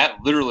that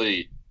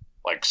literally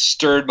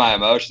stirred my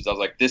emotions. I was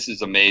like, this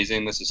is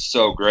amazing. This is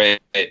so great.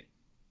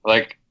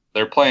 Like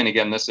they're playing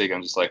again this week.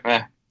 I'm just like,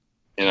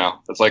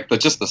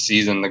 it's just the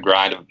season, the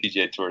grind of a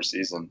PGA Tour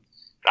season.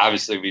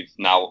 Obviously, we've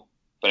now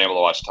been able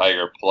to watch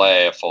Tiger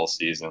play a full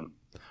season.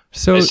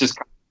 So it's just,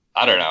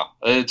 I don't know.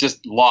 It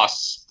just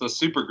lost the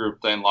supergroup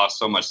thing. Lost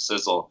so much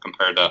sizzle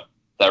compared to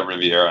that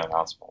Riviera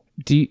announcement.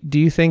 Do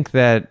you think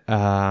that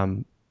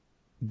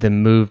the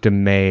move to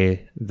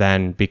May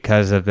then,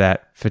 because of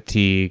that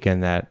fatigue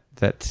and that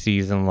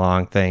season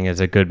long thing, is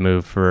a good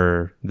move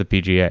for the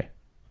PGA?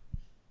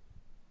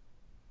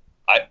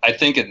 I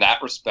think in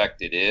that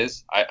respect it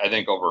is. I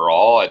think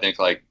overall, I think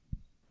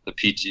the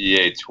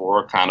PGA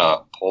Tour kind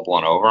of pulled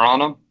one over on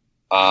them.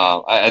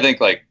 I think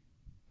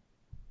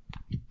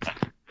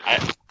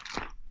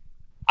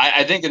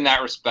I think in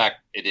that respect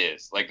it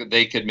is.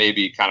 They could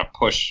maybe kind of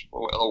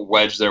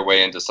wedge their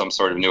way into some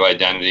sort of new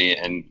identity,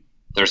 and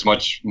there's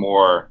much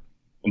more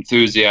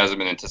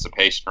enthusiasm and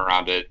anticipation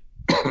around it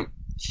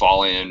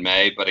falling in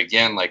May. But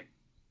again,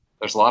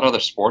 there's a lot of other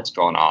sports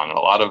going on and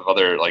a lot of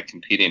other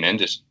competing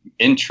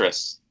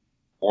interests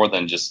more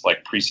than just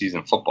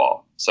preseason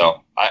football.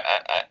 So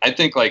I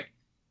think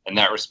in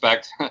that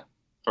respect,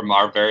 from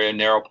our very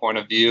narrow point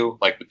of view,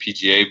 the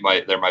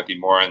PGA there might be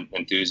more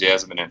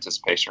enthusiasm and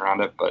anticipation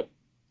around it, but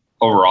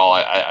overall,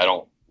 I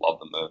don't love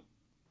the move.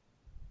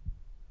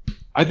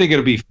 I think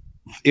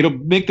it'll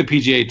make the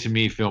PGA to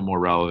me feel more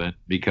relevant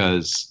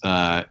because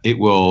it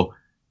will,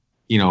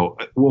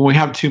 when we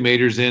have two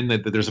majors in,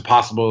 that there's a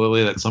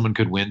possibility that someone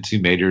could win two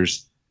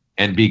majors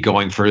and be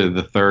going for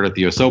the third at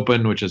the US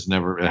Open, which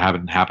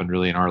haven't happened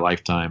really in our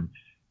lifetime.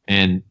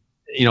 And,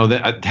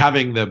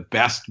 having the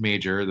best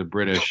major, the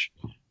British,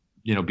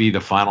 be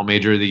the final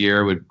major of the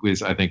year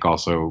was, I think,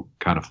 also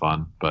kind of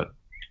fun. But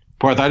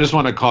Porath, I just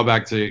want to call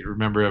back to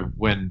remember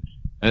when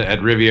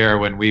at Riviera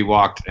when we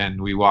walked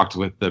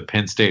with the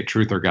Penn State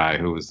truther guy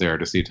who was there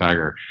to see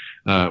Tiger,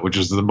 which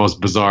was the most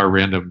bizarre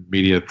random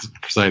media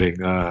sighting.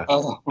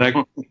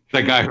 That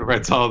guy who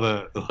writes all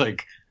the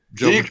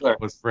Joe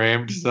was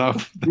framed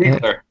stuff.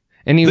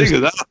 And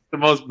that's the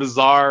most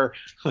bizarre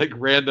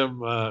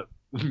random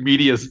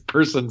media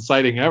person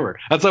sighting ever.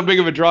 That's how big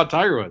of a draw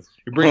Tiger was.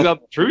 He brings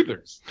out the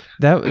truthers.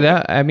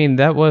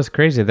 That was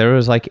crazy. There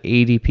was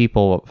 80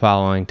 people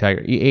following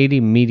Tiger,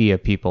 80 media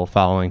people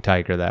following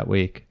Tiger that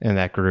week in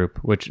that group,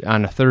 which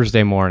on a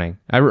Thursday morning.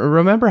 I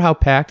remember how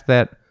packed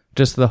that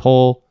just the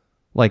whole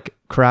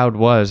crowd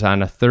was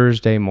on a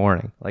Thursday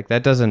morning.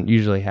 That doesn't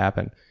usually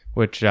happen,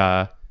 which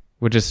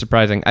is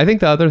surprising. I think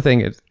the other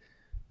thing is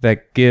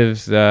that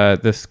gives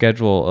the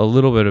schedule a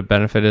little bit of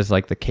benefit is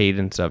the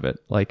cadence of it.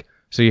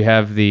 So you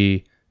have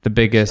the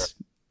biggest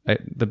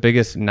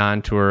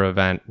non-tour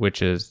event,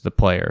 which is the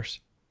Players,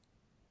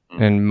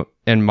 in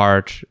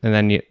March, and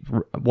then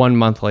 1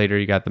 month later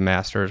you got the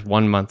Masters.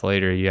 1 month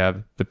later you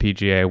have the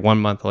PGA. 1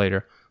 month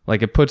later,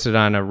 it puts it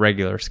on a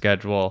regular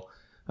schedule.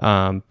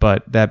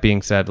 But that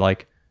being said,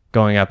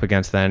 going up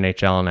against the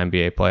NHL and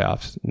NBA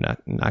playoffs,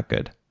 not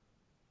good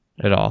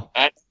at all.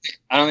 I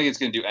don't think it's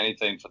going to do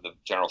anything for the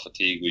general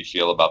fatigue we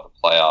feel about the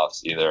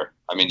playoffs either.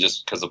 I mean,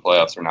 just because the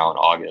playoffs are now in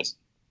August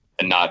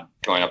and not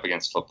going up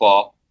against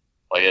football,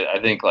 I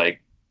think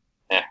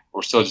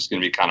we're still just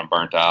going to be kind of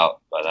burnt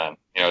out by then.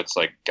 It's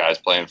guys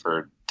playing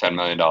for $10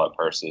 million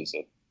purses.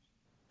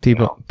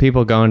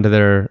 People going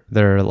to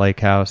their lake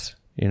house.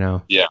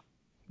 Yeah.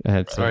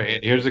 All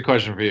right. Here's a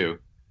question for you.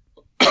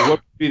 What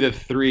would be the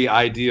 3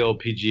 ideal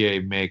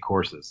PGA May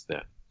courses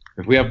then?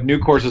 If we have new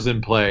courses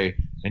in play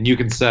and you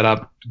can set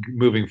up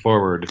moving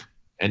forward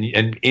and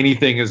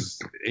anything is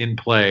in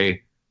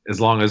play as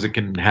long as it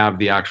can have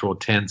the actual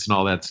tents and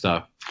all that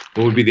stuff,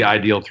 what would be the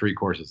ideal 3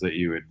 courses that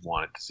you would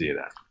want it to see it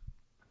at?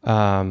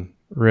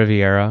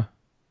 Riviera.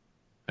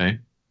 Okay.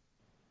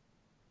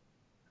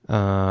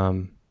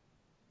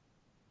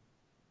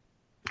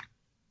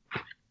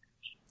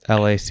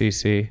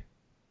 LACC.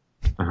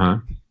 Uh-huh.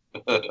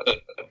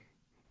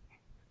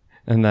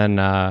 And then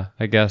I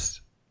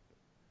guess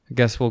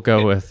we'll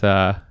go with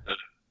I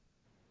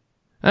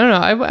don't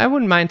know. I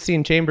wouldn't mind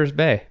seeing Chambers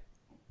Bay.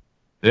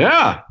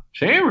 Yeah,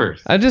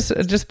 Chambers. I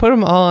just put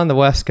them all on the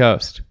West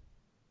Coast.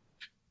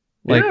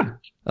 I don't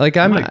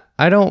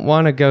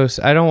want to go.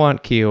 I don't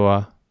want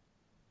Kiowa.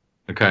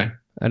 Okay.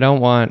 I don't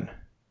want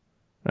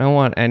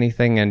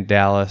anything in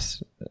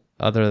Dallas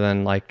other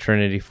than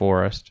Trinity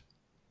Forest.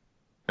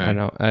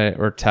 Okay.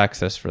 Or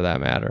Texas for that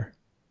matter.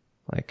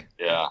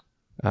 Yeah.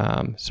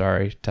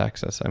 Sorry,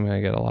 Texas. I'm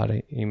gonna get a lot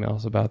of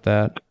emails about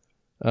that.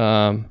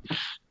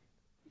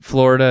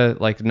 Florida,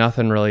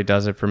 nothing really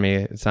does it for me.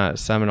 It's not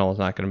Seminole's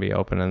not going to be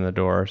opening the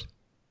doors.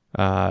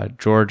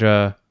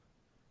 Georgia,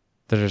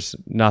 there's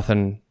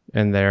nothing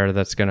in there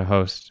that's going to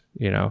host,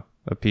 a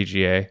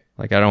PGA.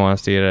 I don't want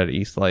to see it at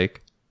East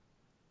Lake.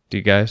 Do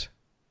you guys?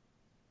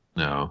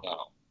 No.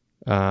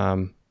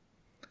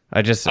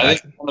 I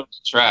think on the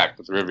track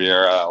with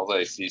Riviera,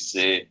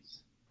 LACC.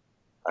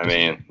 I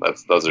mean,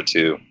 those are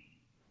two.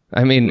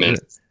 I mean,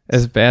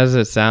 as bad as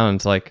it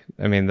sounds, like,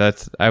 I mean,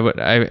 that's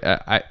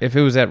I if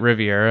it was at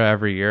Riviera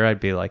every year, I'd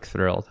be like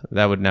thrilled.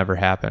 That would never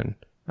happen,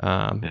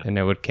 and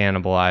it would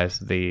cannibalize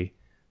the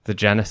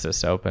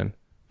Genesis Open,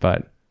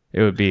 but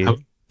it would be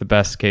the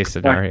best case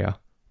scenario.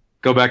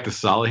 Go back to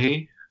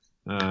Salahi.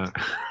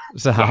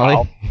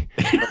 Zahali?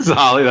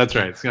 Zahali, that's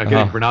right. It's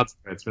getting pronounced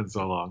right. It's been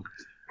so long.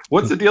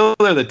 What's the deal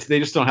there? That they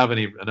just don't have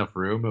enough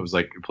room. It was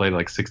like it played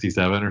like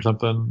 67 or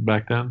something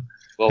back then.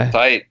 A little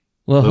tight.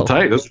 A little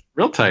tight. It was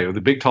real tight with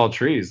the big tall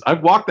trees.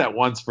 I've walked that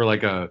once for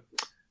like a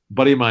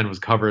buddy of mine was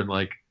covering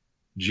like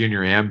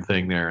Junior Am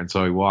thing there, and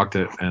so he walked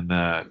it, and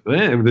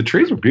the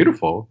trees were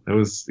beautiful. It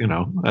was,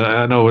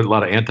 I know a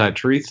lot of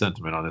anti-tree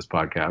sentiment on this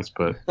podcast,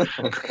 but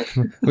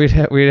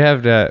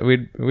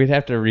we'd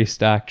have to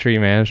restock tree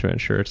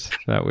management shirts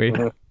that we,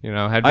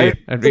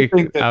 I'd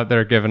be out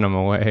there giving them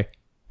away.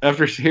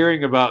 After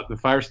hearing about the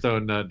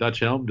Firestone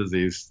Dutch elm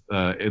disease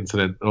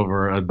incident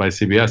over by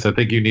CBS, I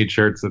think you need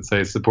shirts that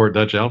say "Support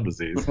Dutch elm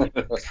disease."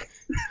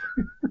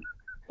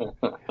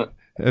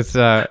 It's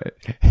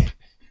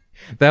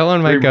that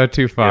one might go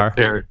too far.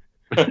 A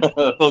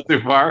little too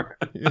far.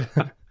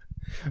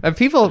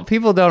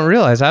 People don't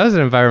realize I was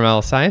an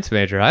environmental science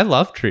major. I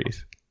love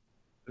trees.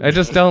 I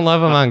just don't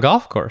love them on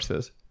golf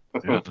courses.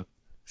 Yeah.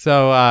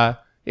 So I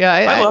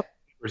love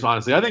Chambers.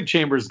 Honestly, I think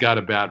Chambers got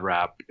a bad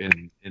rap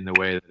in the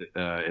way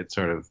that it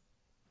sort of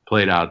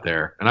played out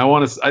there, and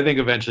I think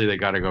eventually they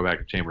got to go back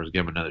to Chambers,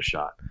 give him another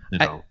shot.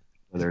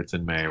 Whether it's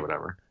in May or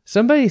whatever.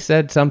 Somebody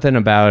said something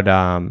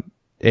about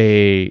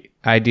a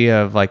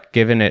idea of like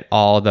giving it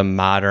all the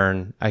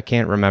modern, I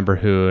can't remember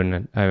who,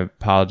 and I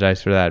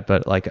apologize for that,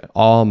 but like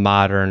all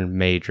modern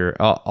major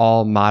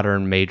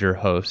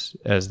hosts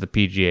as the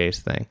PGA's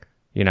thing,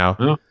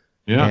 Yeah.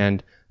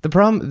 And the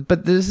problem,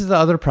 but this is the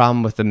other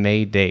problem with the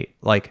May date.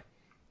 Like,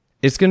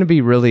 it's going to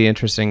be really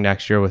interesting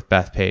next year with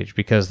Bethpage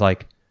because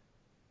like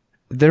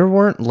there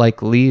weren't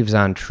like leaves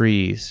on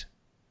trees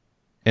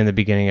in the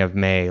beginning of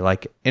May.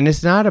 Like, and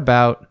it's not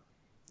about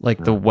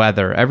like the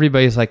weather.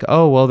 Everybody's like,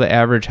 oh, well, the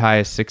average high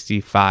is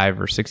 65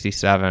 or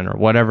 67 or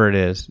whatever it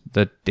is,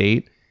 the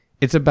date.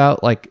 It's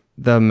about like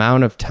the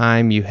amount of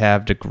time you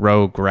have to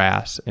grow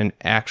grass and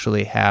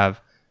actually have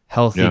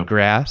healthy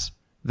grass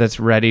that's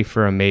ready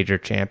for a major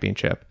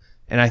championship.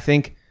 And I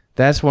think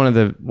that's one of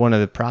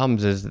the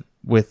problems is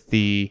with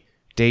the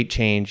date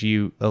change,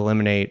 you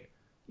eliminate,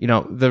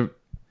 the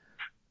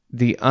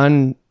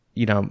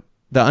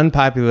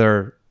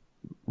unpopular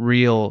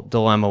real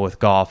dilemma with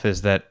golf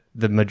is that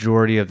the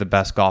majority of the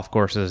best golf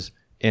courses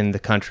in the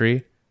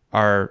country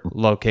are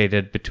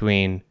located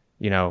between,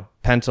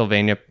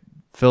 Pennsylvania,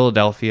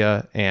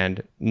 Philadelphia,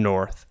 and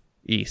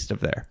northeast of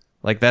there.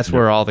 Like, that's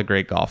where all the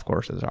great golf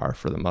courses are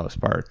for the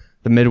most part.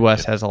 The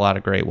Midwest has a lot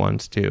of great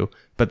ones too,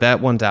 but that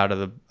one's out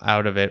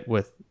of it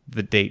with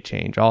the date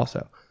change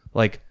also.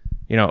 Like,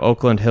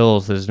 Oakland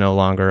Hills is no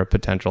longer a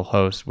potential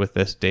host with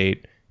this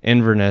date.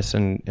 Inverness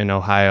in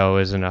Ohio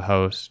isn't a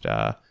host.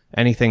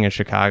 Anything in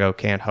Chicago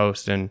can't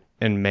host in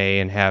May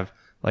and have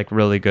like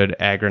really good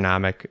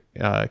agronomic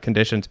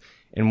conditions.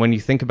 And when you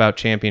think about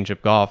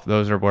championship golf,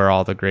 those are where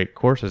all the great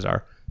courses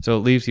are. So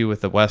it leaves you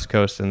with the West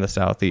Coast and the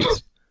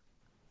Southeast.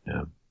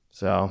 Yeah.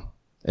 So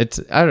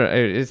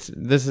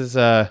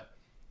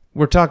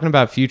we're talking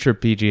about future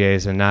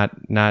PGAs and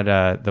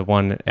not the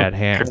one at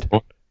hand.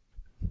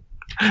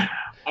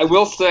 I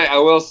will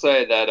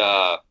say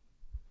that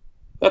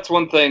that's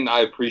one thing I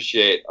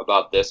appreciate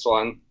about this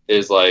one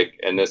is like,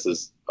 and this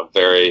is a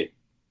very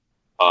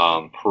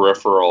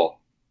peripheral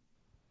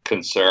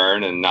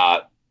concern and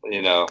not,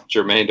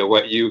 germane to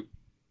what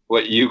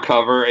you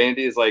cover,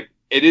 Andy, is like,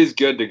 it is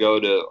good to go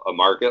to a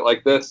market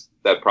like this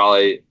that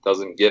probably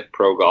doesn't get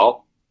pro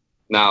golf.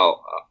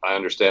 Now, I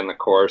understand the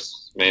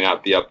course may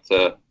not be up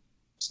to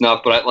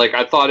snuff, but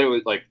I thought it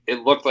was like, it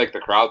looked like the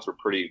crowds were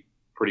pretty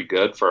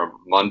good for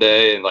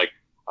Monday. And like,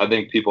 I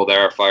think people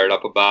there are fired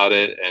up about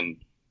it. And,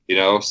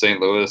 St.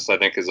 Louis, I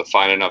think, is a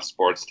fine enough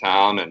sports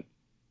town. And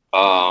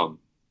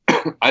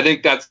I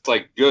think that's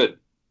like good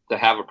to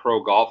have a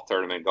pro golf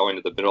tournament going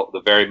to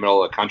the very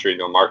middle of the country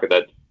into a market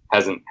that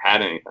hasn't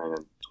had anything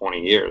in 20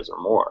 years or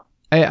more.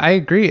 I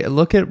agree.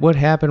 Look at what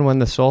happened when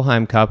the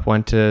Solheim Cup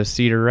went to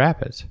Cedar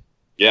Rapids.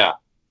 Yeah.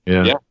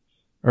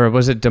 Or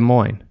was it Des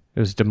Moines? It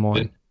was Des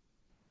Moines,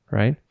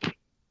 right? I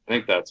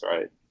think that's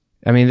right.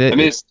 I mean, it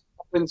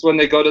happens when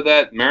they go to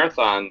that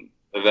marathon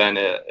event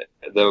at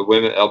the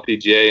women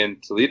LPGA in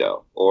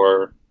Toledo,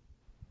 or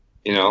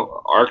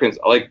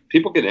Arkansas. Like,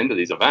 people get into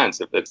these events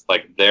if it's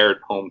like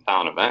their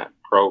hometown event,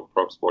 pro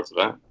sports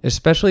event.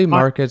 Especially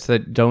markets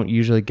that don't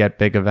usually get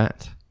big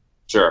events.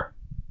 Sure.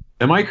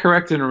 Am I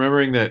correct in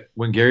remembering that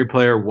when Gary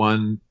Player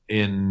won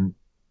in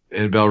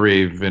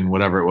Bellerive in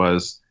whatever it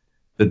was,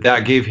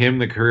 that gave him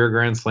the career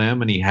Grand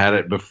Slam and he had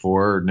it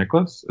before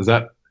Nicklaus? Is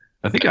that?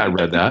 I think I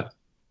read that.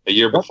 A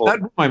year before. That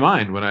blew my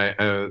mind when I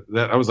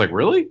was like,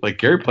 really? Like,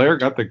 Gary Player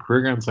got the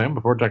career Grand Slam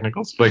before Jack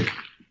Nicklaus? Like,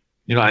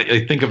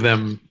 I think of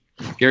them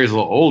Gary's a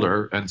little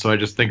older, and so I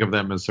just think of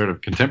them as sort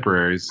of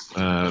contemporaries.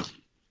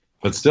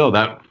 But still,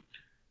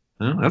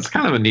 that's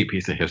kind of a neat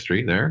piece of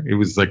history there. He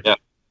was like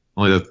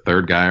only the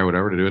third guy or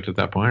whatever to do it at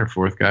that point, or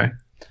fourth guy.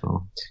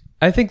 So.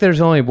 I think there's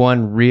only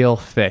one real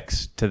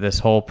fix to this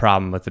whole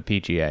problem with the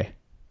PGA.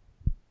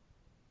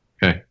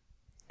 Okay.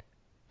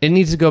 It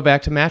needs to go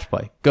back to match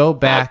play. Go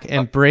back,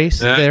 embrace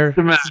their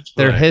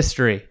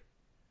history.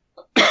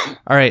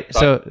 All right,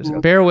 so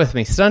bear with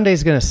me.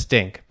 Sunday's going to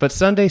stink, but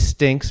Sunday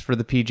stinks for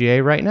the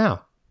PGA right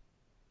now.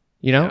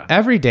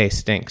 Every day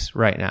stinks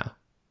right now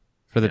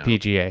for the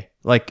PGA,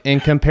 like in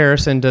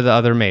comparison to the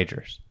other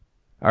majors.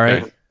 All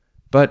right? Okay.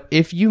 But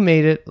if you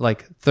made it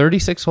like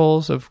 36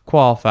 holes of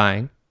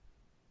qualifying,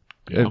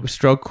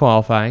 stroke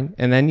qualifying,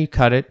 and then you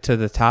cut it to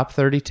the top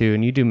 32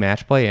 and you do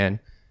match play in,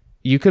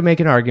 you could make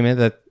an argument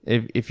that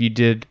if you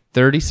did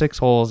 36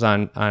 holes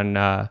on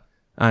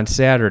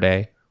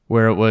Saturday,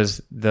 where it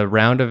was the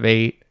round of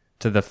 8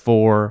 to the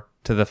 4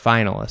 to the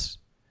finalists,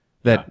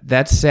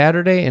 that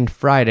Saturday and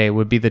Friday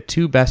would be the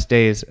two best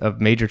days of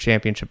major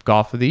championship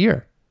golf of the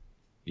year.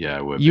 Yeah,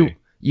 it would be.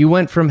 You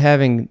went from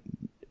having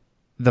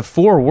the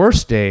 4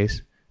 worst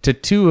days to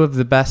 2 of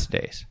the best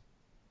days.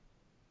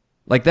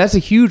 Like, that's a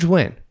huge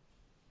win.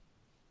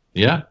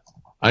 Yeah,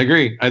 I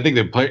agree. I think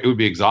it would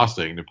be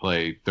exhausting to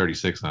play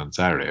 36 on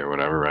Saturday or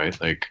whatever, right?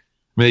 Like,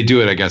 they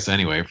do it, I guess,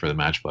 anyway for the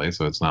match play,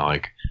 so it's not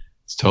like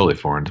it's totally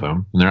foreign to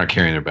them. And they're not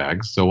carrying their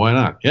bags, so why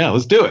not? Yeah,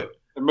 let's do it.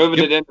 They're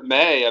moving it into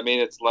May. I mean,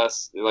 it's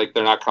less like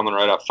they're not coming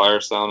right off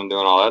Firestone and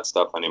doing all that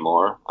stuff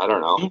anymore. I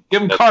don't know.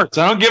 Give them carts.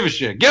 I don't give a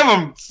shit. Give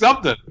them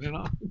something,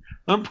 Let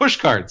them push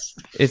carts.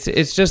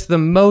 It's just the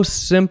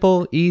most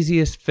simple,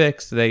 easiest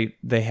fix they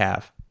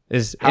have.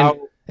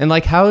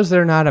 How is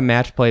there not a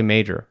match play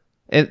major?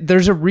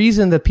 There's a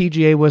reason the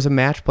PGA was a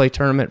match play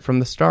tournament from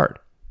the start.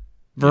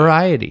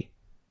 Variety,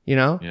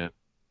 Yeah.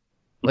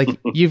 Like,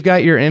 you've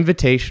got your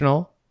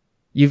invitational,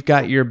 you've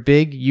got your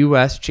big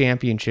U.S.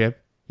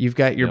 championship, you've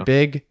got your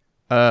big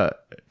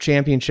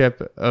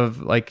championship of,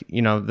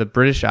 the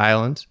British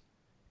Islands,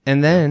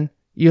 and then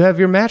you have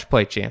your match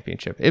play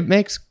championship. It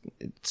makes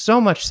so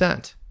much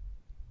sense.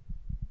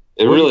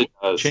 It really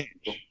does. Change.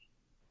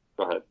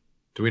 Go ahead.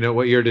 Do we know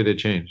what year did it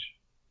change?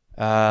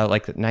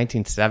 Like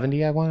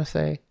 1970, I want to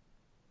say.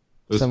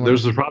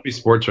 There's probably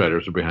sports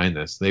writers who are behind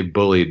this. They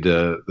bullied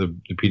the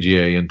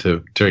PGA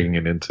into turning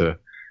it into.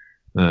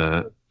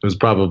 It was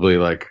probably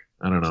like,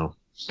 I don't know.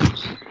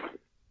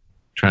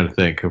 Trying to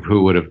think of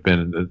who would have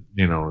been, in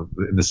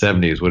the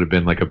 70s would have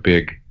been like a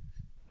big,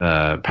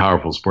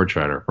 powerful sports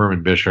writer.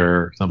 Herman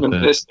Bisher, something.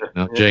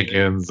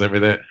 Jenkins,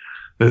 everything.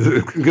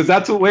 Because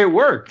that's the way it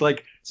worked.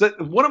 Like, so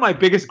one of my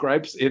biggest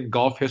gripes in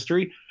golf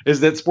history is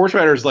that sports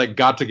writers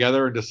got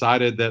together and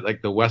decided that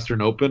the Western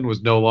Open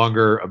was no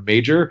longer a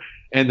major,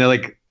 and they're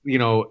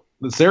the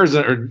Sarahs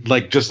are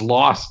just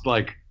lost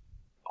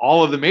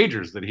all of the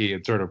majors that he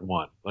had sort of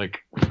won.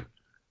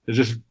 It's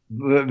just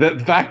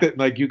the fact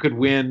that you could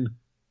win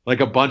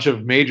a bunch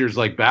of majors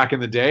back in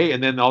the day,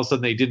 and then all of a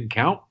sudden they didn't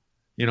count.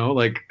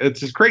 It's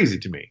just crazy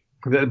to me.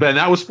 But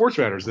that was sports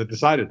writers that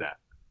decided that.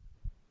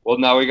 Well,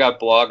 now we got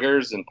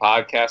bloggers and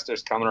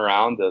podcasters coming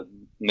around to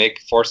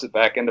force it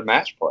back into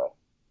match play.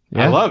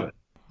 Yeah. I love it.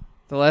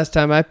 The last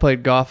time I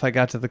played golf, I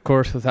got to the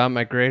course without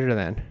my greater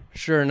than.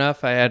 Sure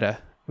enough, I had a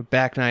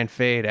back nine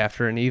fade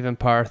after an even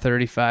par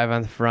 35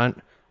 on the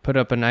front, put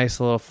up a nice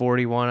little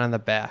 41 on the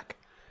back.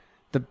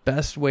 The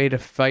best way to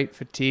fight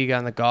fatigue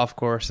on the golf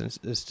course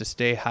is to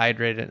stay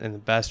hydrated, and the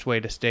best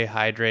way to stay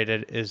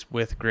hydrated is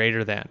with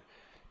greater than.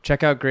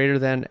 Check out Greater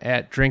Than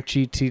at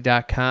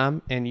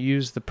drinkgt.com and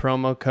use the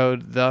promo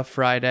code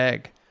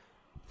TheFriedEgg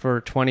for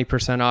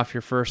 20% off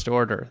your first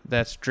order.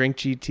 That's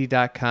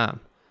drinkgt.com.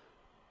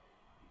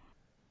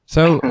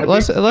 So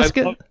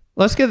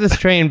let's get this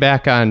train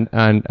back on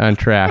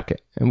track.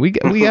 And we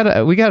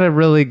got a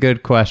really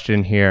good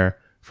question here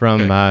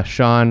from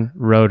Sean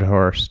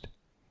Roadhorst.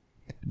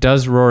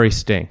 Does Rory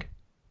stink?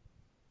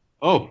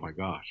 Oh my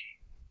gosh.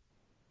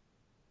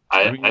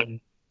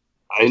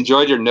 I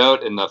enjoyed your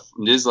note in the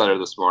newsletter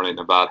this morning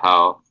about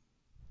how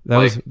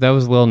that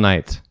was Will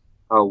Knight's.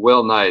 Oh,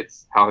 Will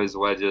Knight's, how his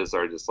wedges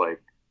are just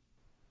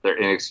they're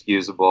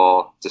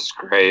inexcusable,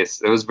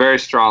 disgrace. It was very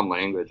strong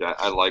language.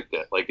 I liked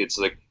it. It's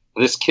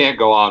this can't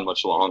go on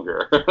much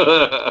longer.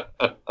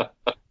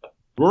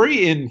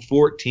 Rory in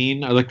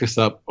 14, I looked this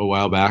up a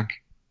while back.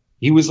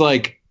 He was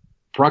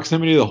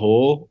proximity to the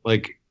hole,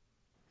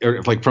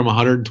 from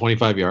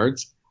 125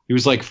 yards. He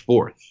was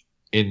fourth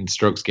in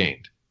strokes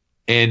gained.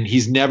 And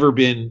he's never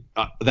been,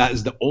 that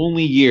is the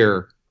only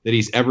year that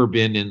he's ever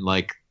been in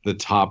the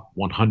top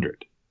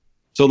 100.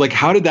 So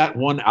how did that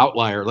one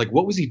outlier,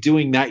 what was he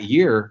doing that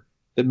year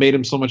that made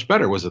him so much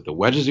better? Was it the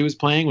wedges he was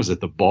playing? Was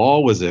it the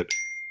ball? Was it,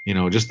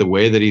 just the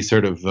way that he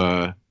sort of,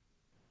 I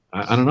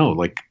don't know,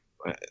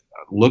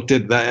 looked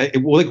at that?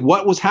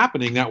 What was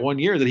happening that one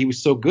year that he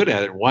was so good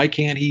at it? Why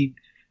can't he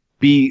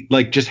be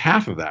just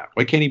half of that?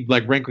 Why can't he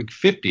rank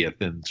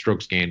 50th in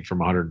strokes gained from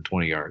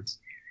 120 yards?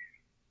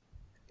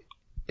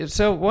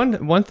 So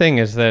one thing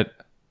is that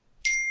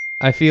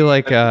I feel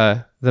like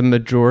the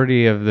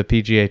majority of the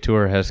PGA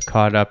Tour has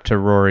caught up to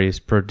Rory's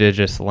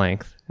prodigious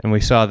length, and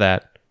we saw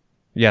that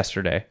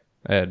yesterday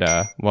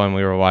at when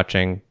we were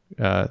watching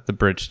the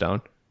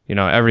Bridgestone.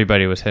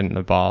 Everybody was hitting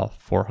the ball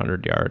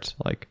 400 yards.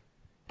 Like,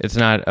 it's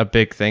not a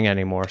big thing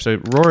anymore.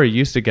 So Rory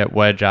used to get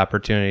wedge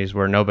opportunities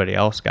where nobody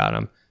else got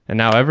them, and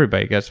now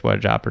everybody gets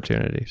wedge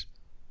opportunities.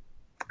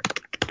 I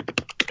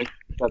think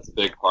that's a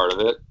big part of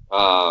it.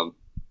 I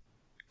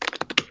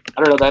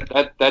don't know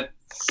that.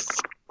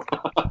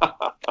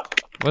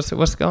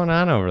 What's going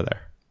on over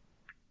there?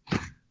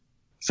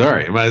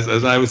 Sorry,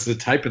 as I was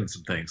typing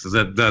some things. Is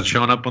that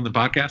showing up on the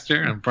podcast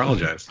here? I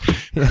apologize.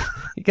 Yeah,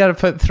 you got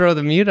to throw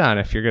the mute on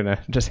if you're gonna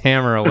just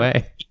hammer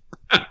away.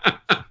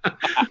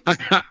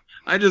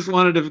 I just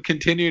wanted to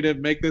continue to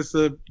make this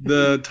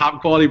the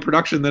top quality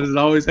production that it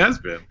always has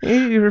been.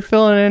 You were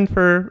filling in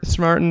for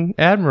Smart and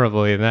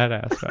admirably in that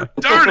aspect.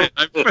 Darn it!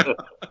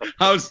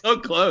 I was so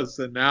close,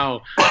 and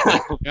now,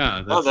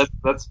 yeah. That's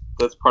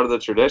part of the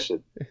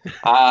tradition.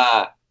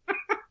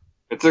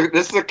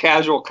 This is a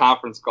casual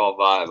conference call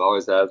vibe.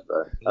 Always has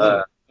been.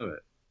 Love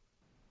it.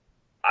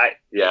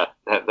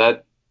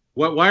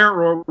 Why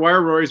are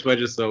Rory's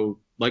wedges so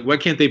like? Why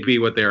can't they be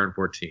what they are in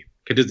 14?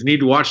 Does he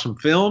need to watch some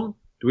film?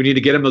 Do we need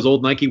to get him those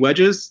old Nike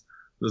wedges,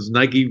 those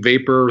Nike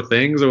Vapor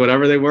things or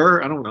whatever they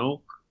were? I don't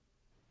know.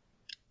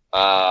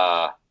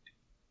 I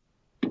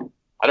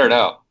don't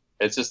know.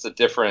 It's just a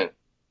different.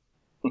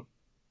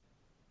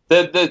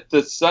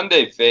 The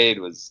Sunday fade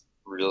was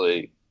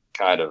really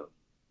kind of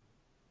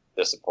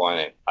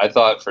disappointing. I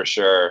thought for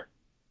sure,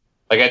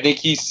 like, I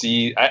think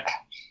I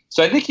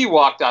think he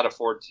walked out of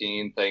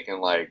 14 thinking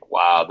like,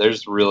 wow,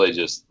 there's really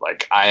just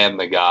like, I am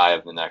the guy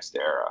of the next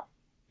era.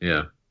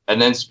 Yeah. And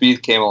then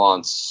Spieth came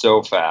along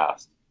so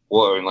fast,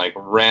 and like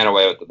ran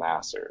away with the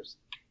Masters,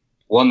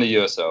 won the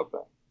U.S. Open,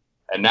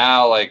 and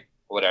now like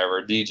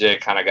whatever, DJ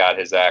kind of got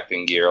his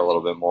acting gear a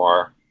little bit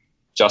more.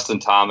 Justin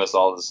Thomas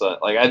all of a sudden,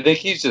 like I think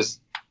he's.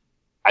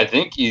 I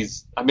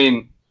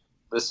mean,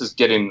 this is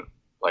getting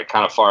like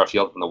kind of far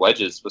afield from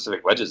the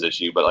specific wedges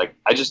issue, but like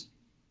I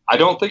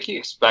don't think he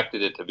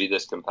expected it to be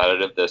this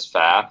competitive this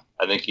fast.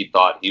 I think he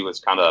thought he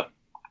was kind of,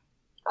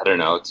 I don't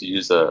know, to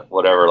use a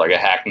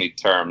hackneyed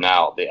term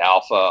now, the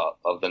alpha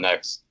of the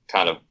next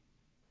kind of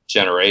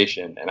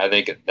generation. And I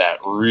think that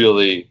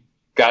really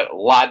got a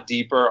lot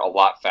deeper, a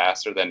lot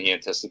faster than he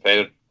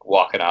anticipated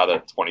walking out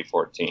of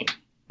 2014.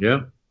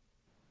 Yeah.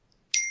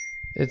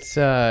 It's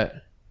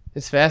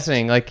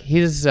fascinating. Like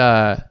his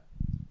approach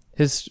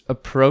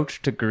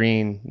to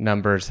green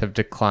numbers have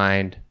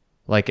declined,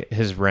 like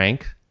his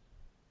rank,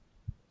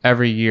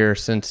 every year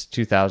since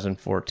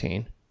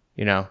 2014.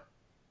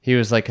 He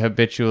was like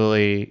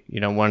habitually,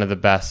 one of the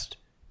best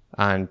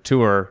on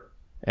tour,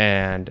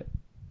 and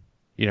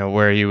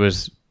where he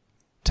was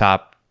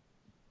top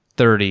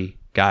 30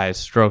 guys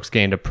strokes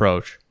gained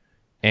approach,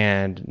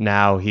 and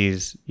now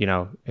he's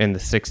in the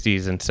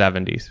 60s and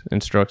 70s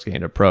in strokes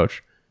gained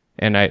approach.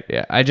 And I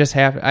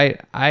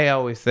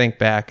always think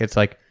back, it's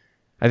like,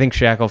 I think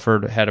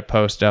Shackelford had a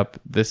post up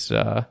this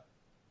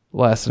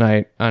last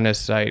night on his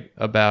site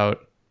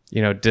about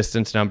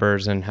distance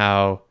numbers and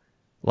how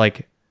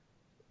like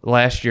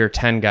last year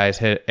 10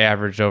 guys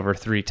averaged over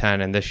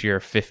 310, and this year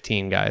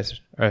 15 guys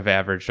have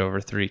averaged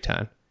over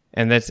 310.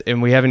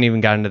 And we haven't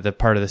even gotten to the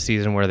part of the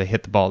season where they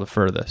hit the ball the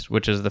furthest,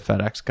 which is the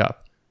FedEx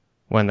Cup,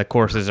 when the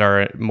courses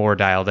are more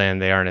dialed in,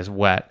 they aren't as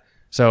wet.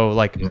 So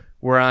like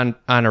we're on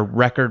a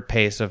record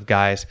pace of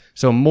guys.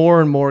 So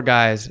more and more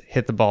guys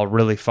hit the ball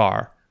really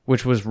far,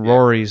 which was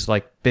Rory's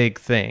like big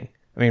thing.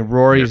 I mean,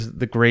 Rory's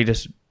the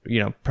greatest,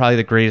 probably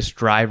the greatest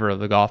driver of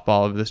the golf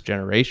ball of this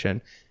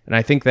generation. And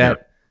I think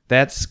that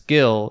that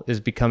skill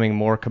is becoming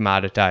more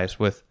commoditized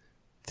with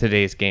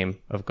today's game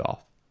of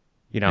golf,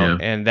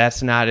 and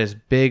that's not as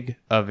big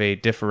of a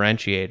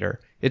differentiator.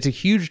 It's a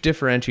huge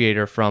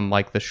differentiator from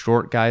like the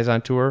short guys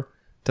on tour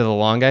to the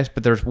long guys,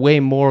 but there's way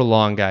more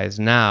long guys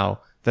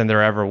now than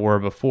there ever were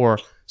before.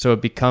 So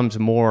it becomes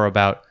more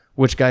about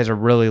which guys are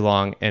really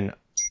long and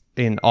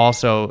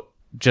also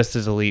just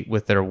as elite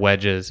with their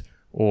wedges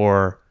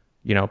or,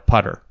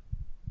 putter.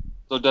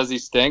 So does he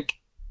stink?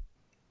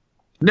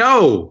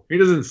 No, he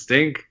doesn't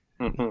stink.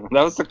 That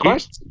was the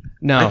question.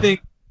 No,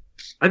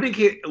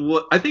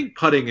 I think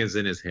putting is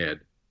in his head.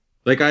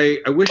 Like I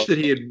wish that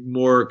he had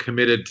more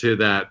committed to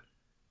that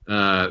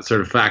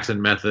sort of facts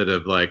and method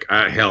of like,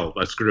 hell,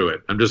 screw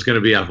it. I'm just going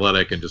to be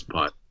athletic and just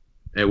putt.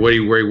 And where he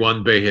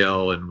won Bay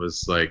Hill and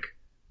was like,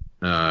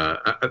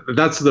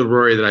 that's the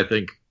Rory that I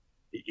think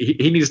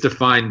he needs to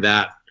find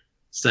that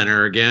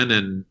center again.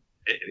 And,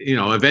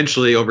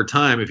 eventually over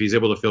time, if he's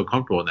able to feel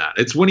comfortable in that,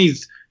 it's when he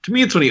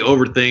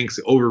overthinks,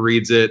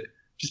 overreads it.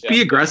 Just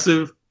be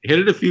aggressive, hit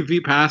it a few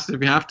feet past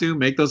if you have to,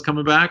 make those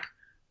coming back.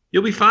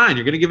 You'll be fine.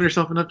 You're going to give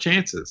yourself enough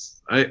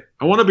chances. I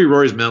want to be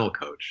Rory's mental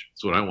coach.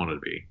 That's what I want to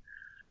be.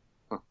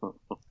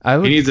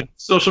 He needs a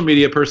social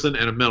media person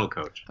and a mental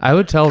coach. I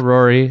would tell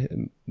Rory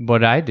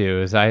what I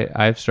do is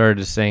I've started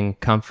to sing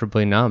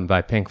Comfortably Numb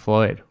by Pink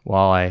Floyd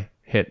while I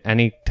hit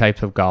any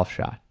type of golf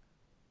shot.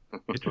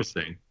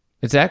 Interesting.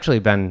 It's actually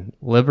been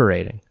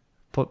liberating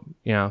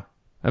I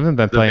haven't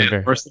been playing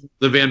very.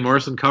 The Van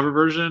Morrison cover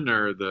version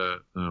or the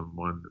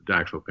one, the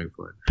actual Pink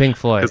Floyd? Pink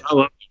Floyd.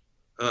 'Cause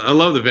I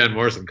love the Van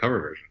Morrison cover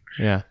version.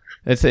 Yeah,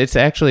 it's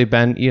actually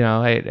been,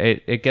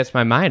 it gets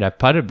my mind. I've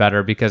putted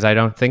better because I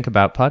don't think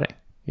about putting.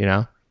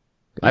 Right.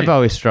 I've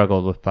always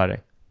struggled with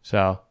putting,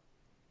 so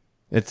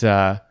it's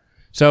so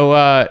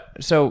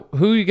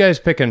who are you guys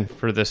picking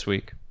for this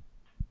week?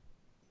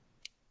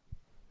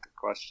 Good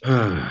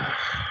question.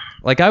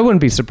 Like, I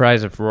wouldn't be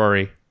surprised if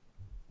Rory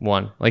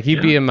won. Like,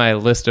 he'd be in my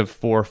list of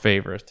 4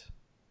 favorites.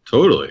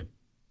 Totally.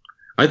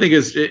 I think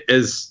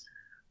as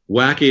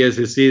wacky as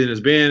his season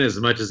has been, as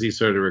much as he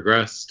sort of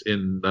regressed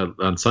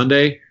on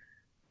Sunday,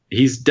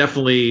 he's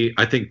definitely,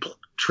 I think,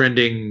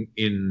 trending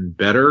in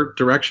better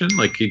direction.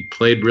 Like, he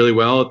played really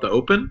well at the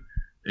Open,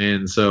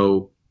 and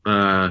so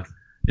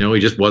he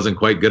just wasn't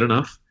quite good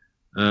enough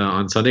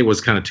on Sunday. Was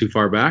kind of too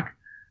far back.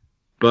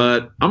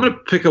 But I'm going to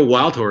pick a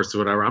wild horse or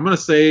whatever. I'm going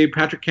to say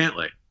Patrick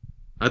Cantlay.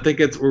 I think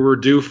we're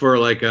due for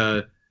like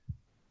a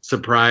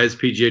surprise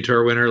PGA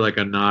Tour winner, like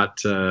a not.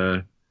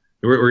 We're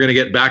going to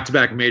get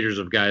back-to-back majors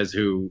of guys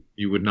who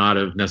you would not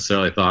have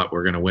necessarily thought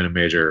were going to win a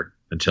major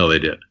until they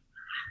did.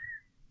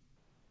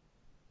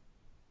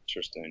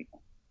 Interesting.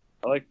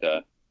 I like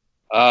that.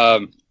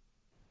 I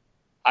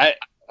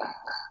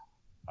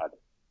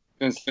was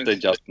going to say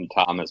Justin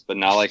Thomas, but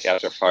not like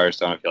after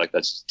Firestone. I feel like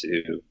that's just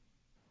too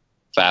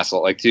fast,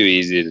 like too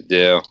easy to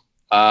do.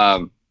 I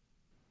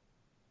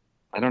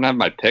don't have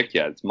my pick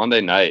yet. It's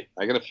Monday night.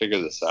 I got to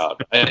figure this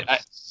out.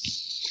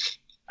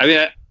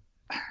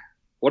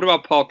 What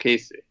about Paul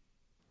Casey?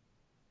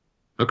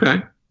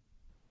 Okay.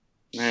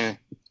 I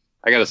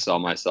got to sell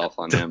myself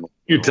on him.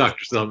 You talked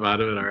yourself out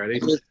of it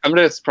already. I'm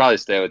going to probably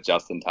stay with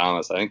Justin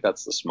Thomas. I think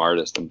that's the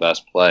smartest and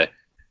best play.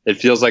 It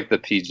feels like the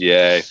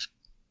PGA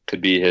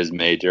could be his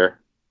major,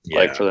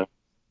 like for the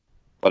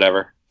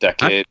whatever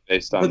decade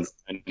based on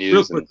news.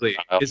 Real quickly,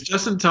 can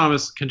Justin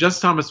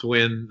Thomas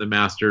win the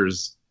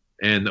Masters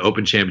and the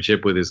Open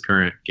Championship with his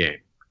current game?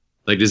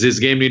 Like, does his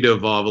game need to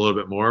evolve a little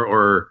bit more,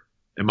 or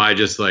am I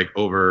just like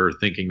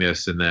overthinking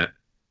this and that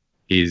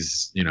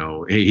he's,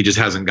 he just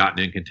hasn't gotten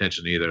in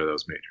contention in either of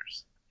those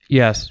majors?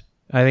 Yes,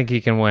 I think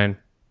he can win.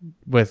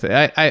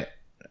 I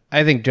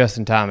think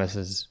Justin Thomas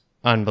is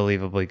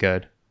unbelievably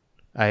good.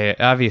 I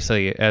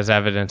obviously, as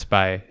evidenced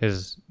by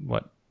his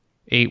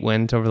 8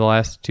 wins over the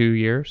last 2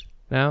 years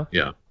now.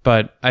 Yeah.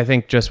 But I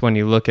think just when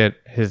you look at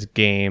his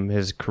game,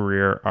 his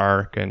career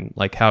arc, and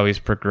like how he's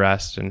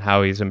progressed and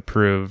how he's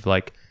improved,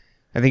 like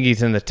I think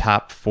he's in the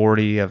top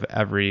 40 of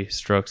every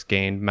strokes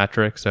gained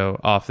metric. So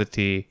off the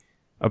tee,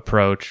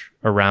 approach,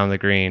 around the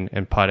green,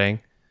 and putting.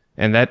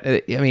 And that,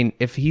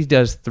 if he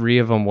does 3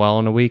 of them well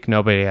in a week,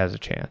 nobody has a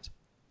chance.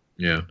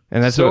 Yeah.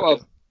 And that's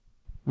what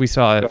we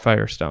saw at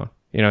Firestone.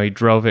 He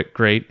drove it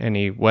great and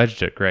he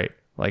wedged it great.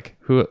 Like,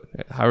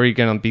 how are you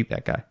going to beat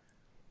that guy?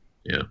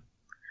 Yeah.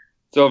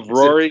 So if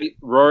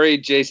Rory,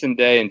 Jason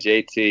Day, and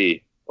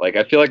JT, like,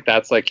 I feel like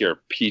that's like your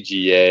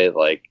PGA,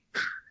 like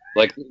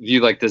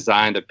you like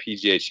designed a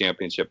PGA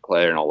Championship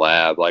player in a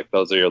lab. Like,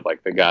 those are your,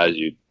 like, the guys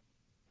you,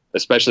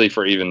 especially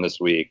for even this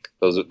week.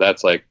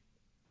 That's like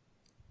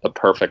the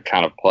perfect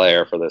kind of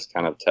player for this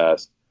kind of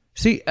test.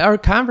 See, our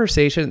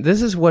conversation,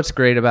 this is what's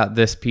great about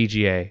this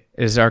PGA,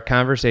 is our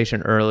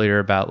conversation earlier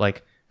about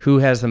like who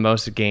has the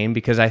most to gain,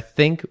 because I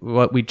think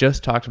what we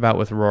just talked about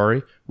with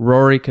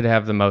Rory could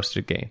have the most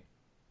to gain.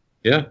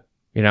 Yeah.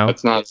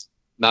 That's not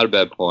a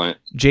bad point.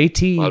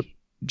 JT,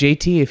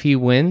 if he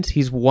wins,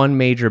 he's 1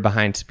 major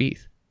behind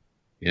Spieth.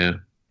 Yeah.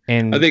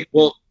 And I think,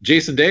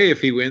 Jason Day,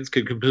 if he wins,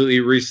 could completely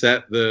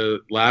reset the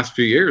last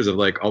few years of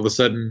like all of a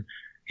sudden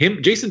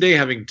Jason Day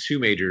having 2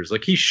 majors.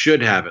 Like, he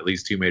should have at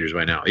least 2 majors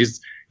by now. He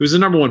was the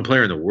number 1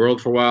 player in the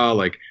world for a while.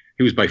 Like,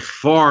 he was by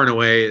far and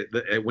away,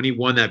 when he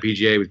won that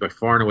PGA, he was by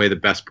far and away the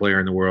best player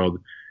in the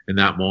world in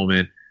that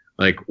moment.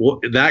 Like,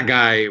 that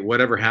guy,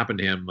 whatever happened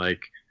to him,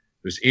 like,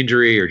 there's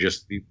injury or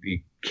just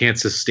he can't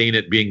sustain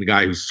it being the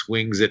guy who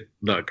swings it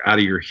out of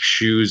your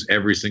shoes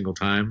every single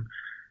time.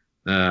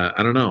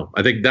 I don't know.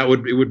 I think it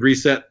would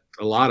reset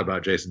a lot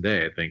about Jason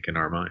Day, I think, in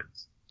our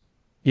minds.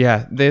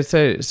 Yeah, they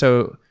say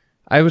so.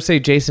 I would say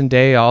Jason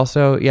Day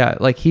also,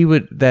 like he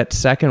would, that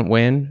second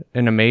win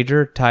in a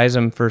major ties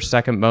him for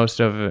second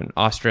most of an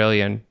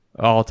Australian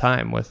all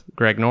time with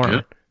Greg Norman.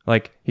 Yeah.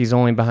 Like, he's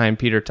only behind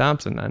Peter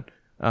Thompson then.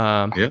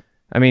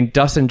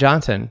 Dustin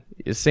Johnson,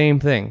 same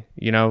thing.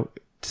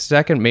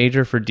 Second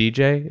major for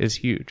DJ is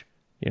huge.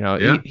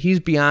 He's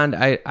beyond.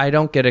 I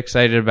don't get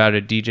excited about a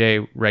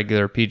DJ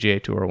regular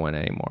PGA Tour win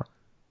anymore.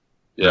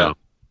 Yeah,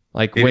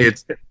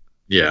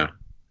 Yeah.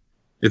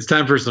 It's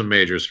time for some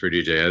majors for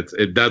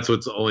DJ. That's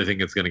what's the only thing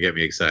that's going to get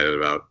me excited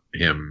about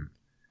him.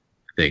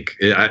 I think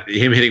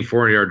him hitting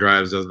 400-yard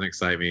drives doesn't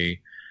excite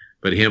me,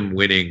 but him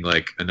winning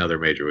like another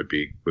major would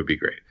be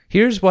great.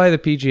 Here's why the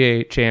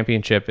PGA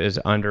Championship is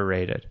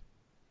underrated,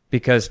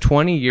 because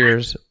 20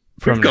 years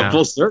from now,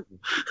 full circle.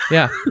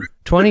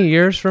 20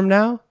 years from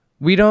now,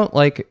 we don't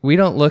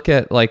look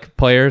at like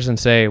players and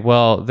say,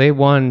 well, they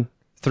won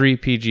 3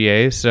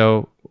 PGAs,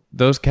 so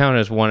those count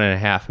as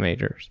 1.5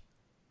 majors.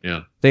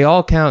 Yeah. They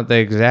all count the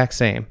exact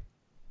same.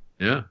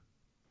 Yeah.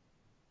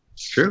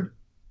 It's true.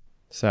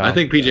 So I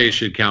think PGA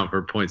should count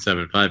for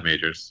 0.75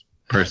 majors,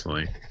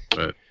 personally.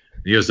 But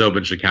the US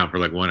Open should count for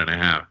like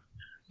 1.5.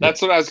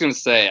 That's what I was going to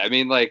say. I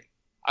mean, like,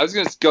 I was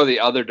going to go the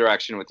other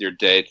direction with your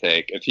day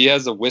take. If he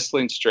has a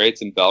Whistling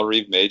Straits and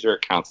Bellerive major,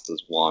 it counts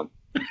as one.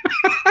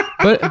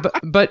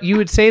 but you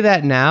would say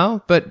that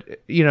now, but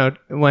you know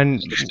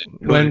when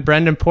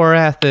Brendan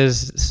Porath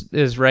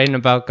is writing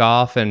about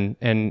golf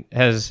and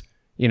has,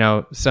 you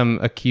know, some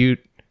acute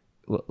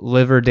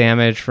liver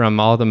damage from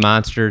all the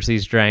monsters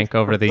he's drank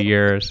over the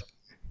years,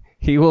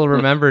 he will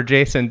remember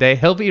Jason Day.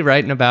 He'll be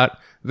writing about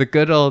the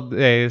good old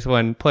days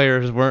when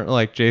players weren't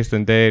like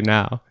Jason Day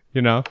now,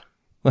 you know?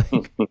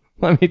 Like,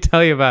 let me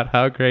tell you about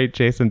how great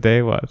Jason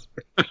Day was.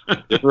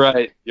 You're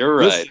right. You're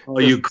right. All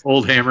you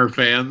Cold Hammer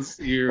fans,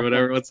 you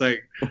whatever. What's that?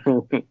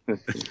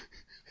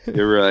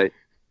 You're right.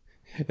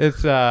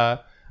 It's all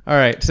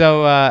right.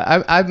 So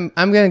I'm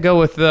gonna go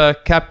with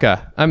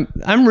Koepka.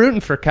 I'm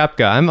rooting for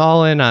Koepka. I'm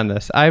all in on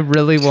this. I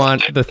really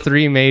want the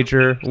 3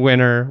 major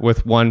winner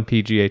with 1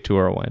 PGA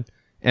Tour win,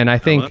 and I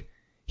think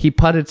he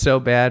putted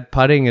so bad.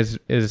 Putting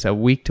is a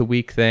week to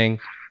week thing.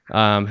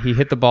 He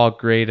hit the ball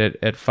great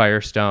at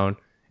Firestone.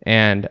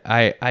 And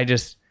I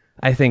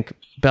think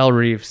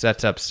Bellerive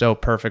sets up so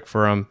perfect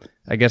for him.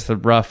 I guess the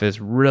rough is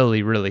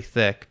really, really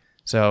thick.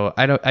 So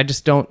I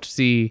just don't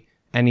see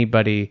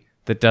anybody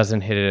that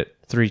doesn't hit it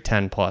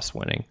 310 plus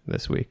winning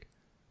this week.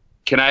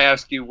 Can I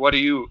ask you, what do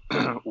you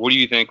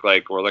think,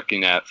 like, we're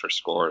looking at for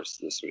scores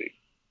this week?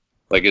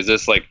 Like, is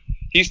this like,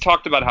 he's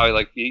talked about how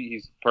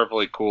he's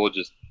perfectly cool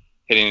just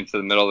hitting into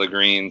the middle of the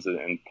greens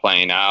and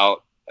playing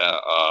out.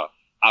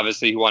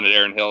 Obviously, he wanted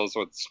Aaron Hills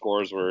with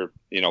scores were,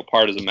 you know,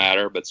 par doesn't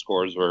matter, but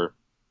scores were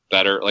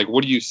better. Like,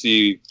 what do you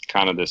see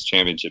kind of this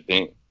championship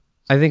being?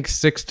 I think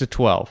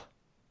 6-12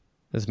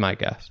 is my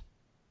guess.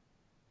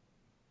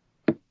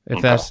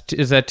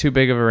 Is that too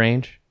big of a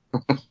range?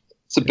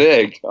 It's a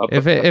big.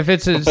 If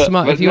it's a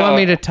small, if you want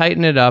me to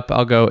tighten it up,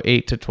 I'll go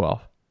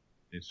 8-12.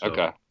 So,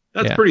 okay,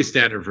 that's pretty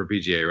standard for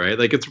PGA, right?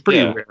 Like, it's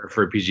pretty rare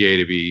for a PGA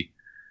to be,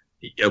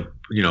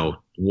 you know,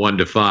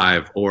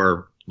 1-5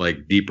 or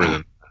like deeper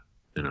than.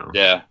 You know.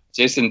 Yeah.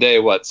 Jason Day,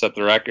 set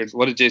the records?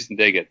 What did Jason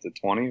Day get to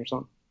 20 or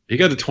something? He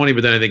got to 20,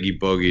 but then I think he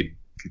bogeyed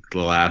the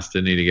last.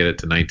 Didn't he to get it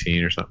to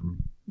 19 or something?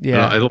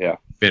 Yeah. I don't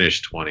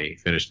finish 20,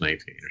 finish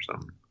 19 or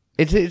something.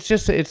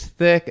 It's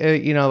thick.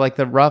 You know, like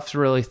the rough's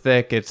really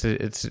thick.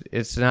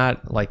 It's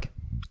not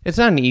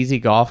an easy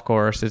golf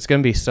course. It's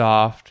going to be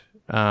soft,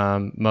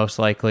 most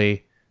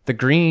likely. The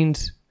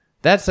greens.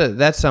 That's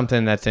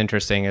something that's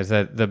interesting, is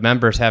that the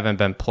members haven't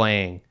been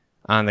playing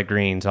on the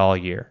greens all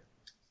year.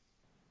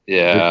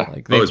 Yeah.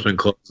 Like it's been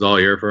closed all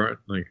year for it.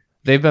 Like,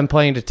 they've been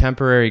playing to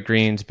temporary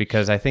greens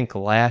because I think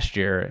last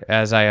year,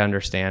 as I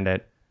understand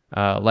it,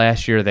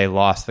 they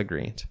lost the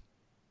greens.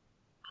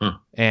 Huh.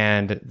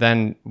 And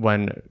then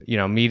when, you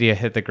know, media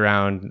hit the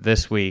ground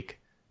this week,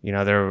 you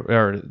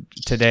know,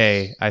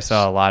 today I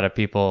saw a lot of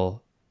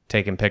people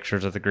taking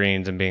pictures of the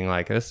greens and being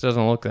like, this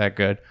doesn't look that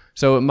good.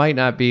 So it might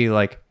not be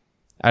like,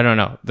 I don't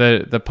know,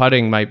 the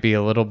putting might be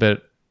a little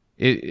bit,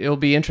 it'll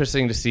be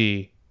interesting to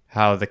see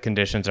how the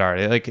conditions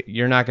are. Like,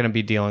 you're not going to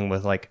be dealing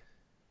with, like,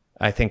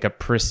 I think a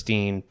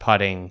pristine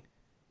putting,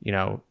 you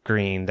know,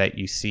 green that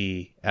you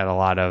see at a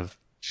lot of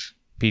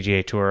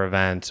PGA Tour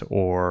events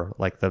or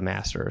like the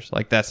Masters.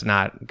 Like, that's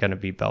not going to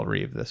be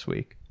Bellerive this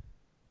week.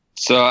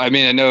 So, I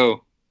mean, I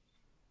know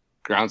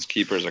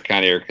groundskeepers are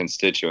kind of your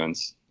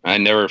constituents. I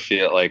never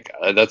feel like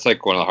that's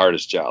like one of the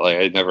hardest jobs. Like,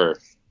 I never.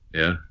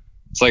 Yeah.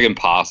 It's like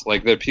impossible.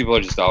 Like, the people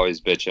are just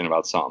always bitching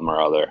about something or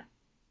other.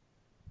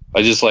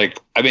 I just like.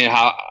 I mean,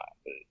 how.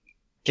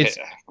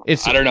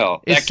 It's I don't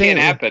know. That can't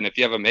happen if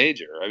you have a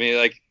major. I mean,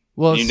 like,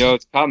 well, you know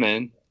it's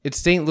coming. It's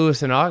St.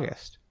 Louis in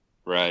August.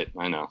 Right.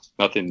 I know.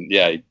 Nothing.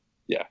 Yeah.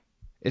 Yeah.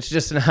 It's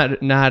just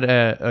not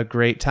a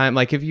great time.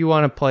 Like, if you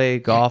want to play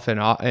golf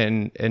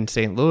in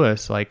St.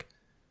 Louis, like,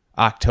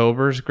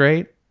 October's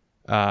great.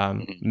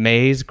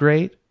 May's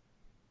great.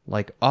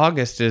 Like,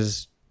 August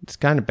it's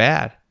kind of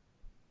bad.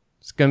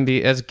 It's going to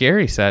be, as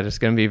Gary said, it's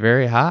going to be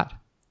very hot.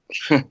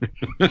 I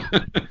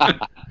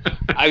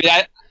mean,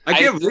 I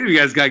can't believe you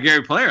guys got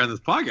Gary Player on this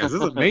podcast. This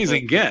is an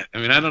amazing get. I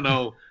mean, I don't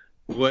know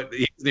he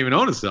doesn't even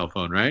own a cell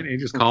phone, right? He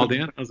just called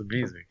in. That was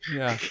amazing.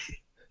 Yeah.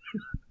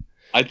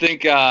 I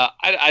think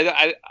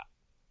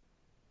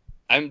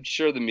I'm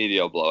sure the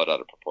media will blow it out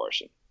of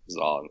proportion. Is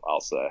all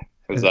I'll say,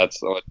 because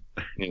that's what,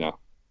 you know,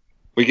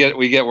 we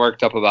get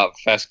worked up about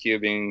fescue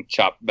being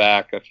chopped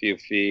back a few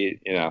feet.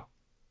 You know,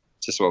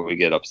 just what we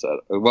get upset,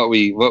 what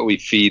we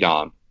feed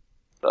on.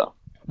 So,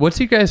 what's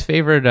your guys'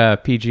 favorite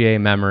PGA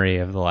memory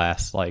of the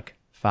last, like,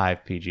 5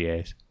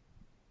 PGAs?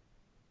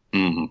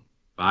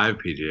 5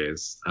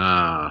 PGAs.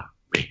 Man,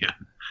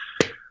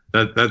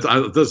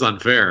 that's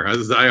unfair.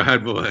 I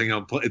had, you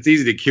know, it's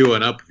easy to queue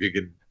one up if you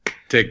can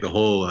take the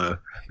whole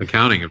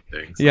accounting of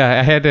things. Yeah,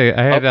 I had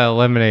to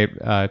eliminate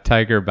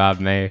Tiger Bob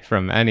May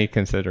from any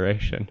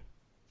consideration.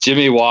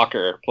 Jimmy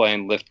Walker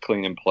playing lift,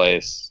 clean, in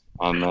place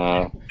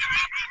on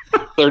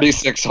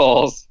 36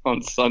 holes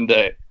on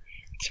Sunday.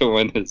 to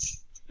win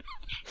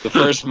the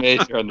first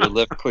major under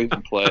lip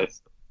cleaning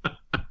plays.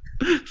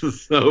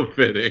 So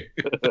fitting.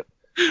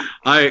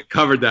 I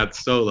covered that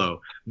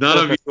solo.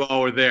 None of you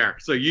all were there.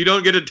 So you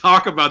don't get to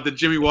talk about the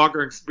Jimmy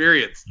Walker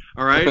experience,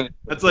 all right?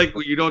 That's like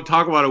you don't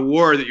talk about a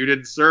war that you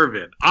didn't serve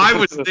in. I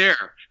was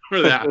there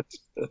for that.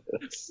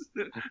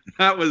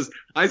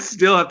 I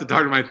still have to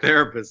talk to my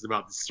therapist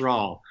about the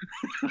Thrall.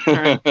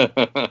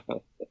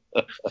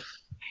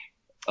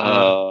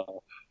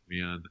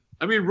 Man.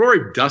 I mean,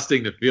 Rory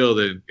dusting the field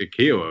in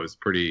Kiowa was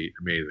pretty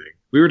amazing.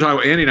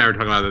 Andy and I were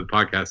talking about it in the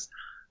podcast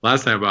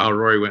last time about how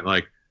Rory went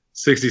like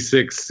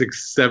 66,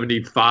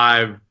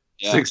 675,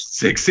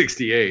 66,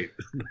 68.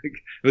 It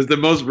was the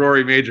most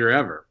Rory major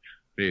ever,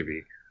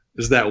 maybe.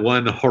 Just that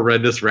one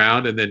horrendous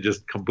round and then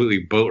just completely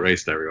boat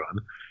raced everyone.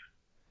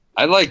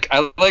 I like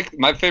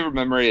my favorite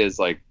memory is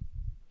like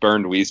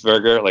Bernd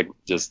Wiesberger, like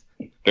just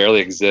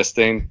barely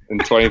existing in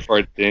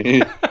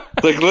 2014.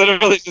 Like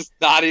literally just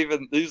not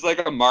even, he's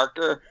like a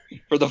marker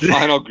for the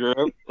final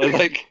group.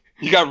 Like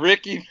you got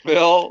Ricky,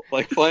 Phil,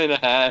 like playing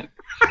ahead.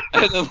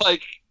 And then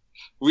like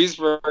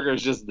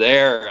Wiesberger's just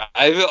there.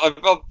 I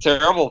felt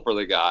terrible for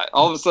the guy.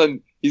 All of a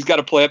sudden, he's got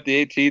to play up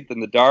the 18th in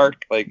the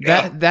dark. Like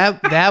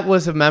that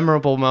was a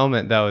memorable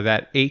moment, though.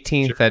 That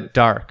 18th at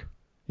dark,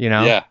 you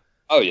know. Yeah.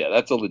 Oh yeah,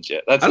 that's a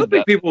legit. I don't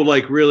think people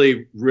like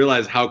really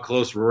realize how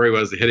close Rory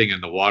was to hitting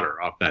in the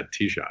water off that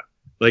tee shot.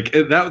 Like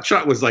that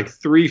shot was like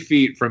 3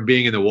 feet from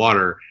being in the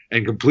water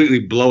and completely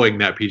blowing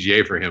that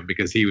PGA for him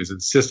because he was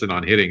insistent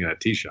on hitting that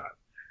tee shot.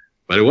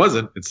 But it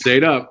wasn't. It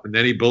stayed up, and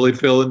then he bullied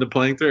Phil into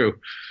playing through.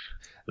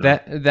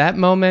 That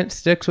moment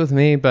sticks with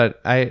me,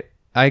 but I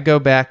go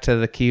back to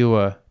the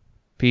Kiowa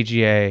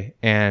PGA,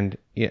 and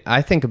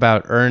I think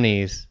about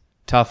Ernie's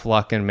tough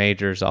luck in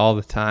majors all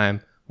the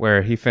time,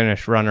 where he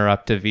finished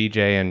runner-up to VJ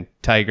and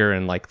Tiger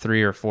in like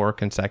 3 or 4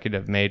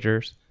 consecutive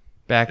majors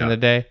back in the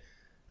day.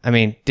 I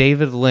mean,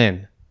 David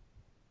Lynn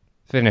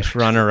finished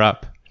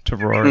runner-up to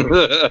Rory.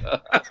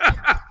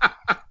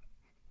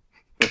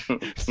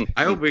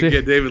 I hope we can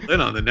get David Lynn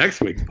on the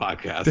next week's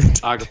podcast and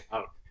talk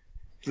about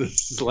the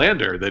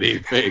slander that he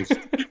faced.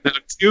 Now,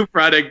 2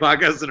 Friday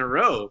podcasts in a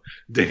row,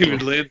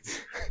 David Lynn's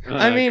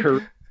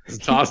career is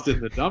tossed in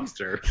the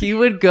dumpster. He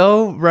would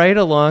go right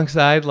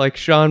alongside like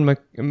Sean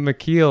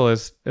McKeel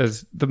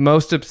as the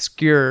most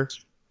obscure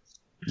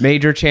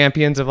major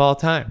champions of all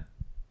time.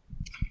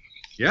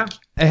 Yeah,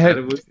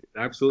 that was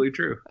absolutely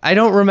true. I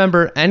don't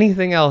remember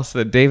anything else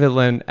that David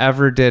Lynn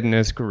ever did in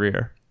his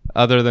career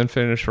other than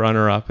finish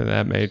runner-up in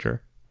that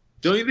major.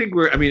 Don't you think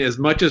as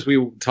much as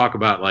we talk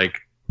about like,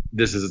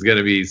 this is going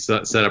to be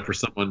set up for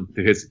someone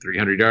who hits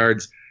 300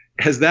 yards.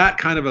 Has that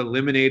kind of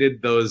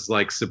eliminated those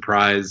like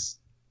surprise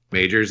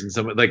majors and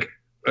some like,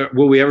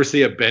 will we ever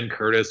see a Ben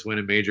Curtis win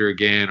a major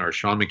again, or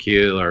Sean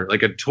McKeel, or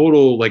like a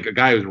total, like a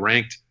guy who's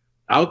ranked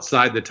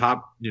outside the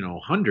top,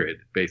 100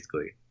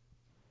 basically?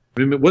 I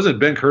mean, wasn't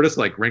Ben Curtis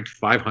like ranked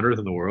 500th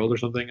in the world or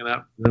something in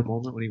that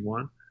moment when he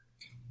won?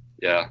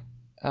 Yeah.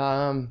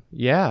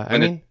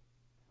 Yeah.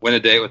 Win a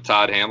date with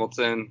Todd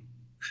Hamilton.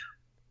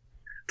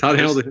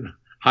 Hamilton.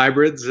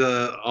 Hybrids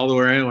all the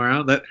way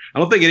around. That I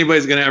don't think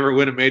anybody's going to ever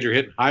win a major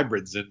hitting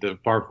hybrids into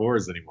par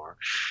 4s anymore.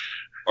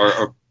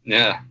 Or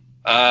yeah.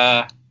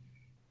 I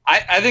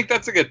think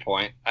that's a good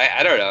point.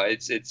 I don't know.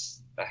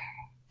 It's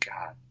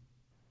God.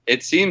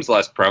 It seems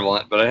less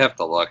prevalent, but I have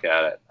to look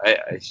at it.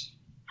 I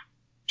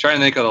try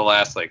and think of the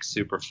last like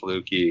super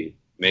fluky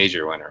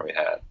major winner we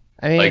had.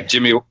 I mean, like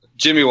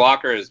Jimmy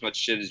Walker, as much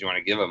shit as you want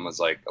to give him, was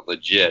like a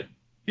legit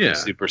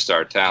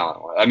superstar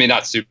talent. I mean,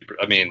 not super.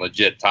 I mean,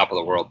 legit top of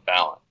the world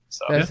talent.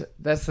 So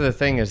that's the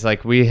thing is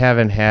like we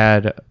haven't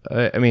had.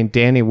 I mean,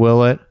 Danny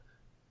Willett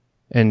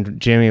and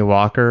Jimmy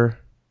Walker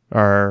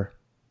are.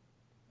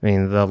 I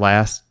mean,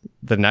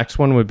 the next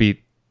one would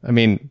be. I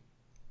mean,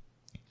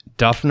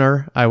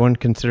 Duffner. I wouldn't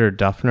consider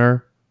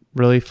Duffner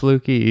really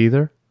fluky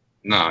either.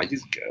 No,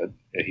 he's good.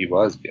 He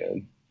was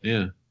good.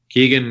 Yeah,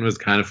 Keegan was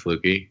kind of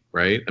fluky,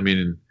 right? I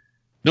mean,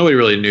 nobody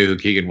really knew who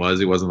Keegan was.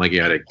 He wasn't like he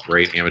had a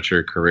great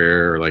amateur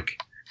career or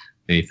like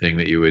anything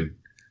that you would.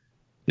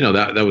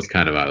 That was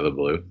kind of out of the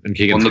blue. And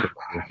Keegan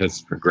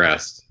has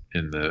progressed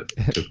in to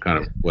kind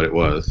of what it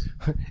was.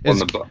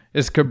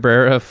 Is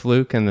Cabrera a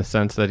fluke in the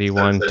sense that he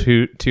won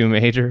two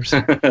majors?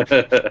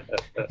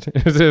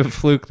 Is it a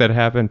fluke that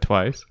happened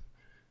twice?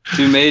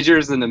 2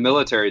 majors and a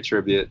military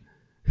tribute.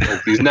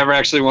 Like, he's never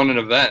actually won an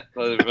event.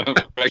 A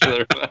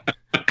regular event.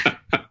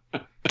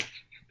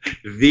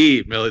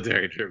 The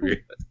military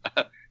tribute.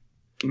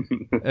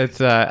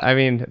 It's I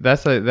mean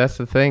that's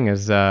the thing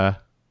is there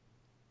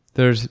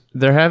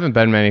haven't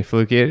been many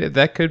fluky.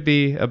 That could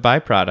be a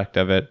byproduct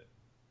of it.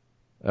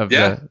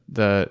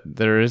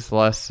 There is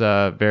less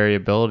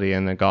variability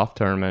in the golf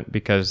tournament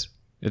because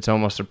it's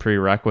almost a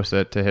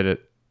prerequisite to hit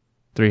it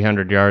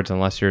 300 yards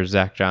unless you're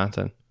Zach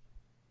Johnson.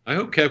 I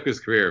hope Koepka's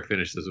career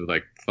finishes with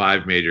like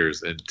 5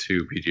 majors and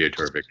 2 PGA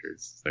Tour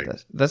victories.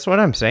 That's what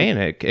I'm saying.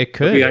 It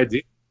could be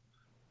ideal.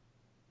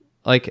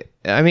 Like,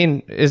 I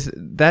mean,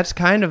 that's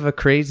kind of a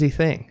crazy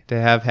thing to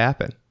have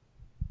happen.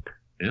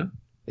 Yeah.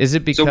 Is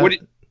it because?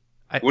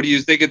 What do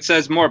you think it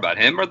says more about,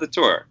 him or the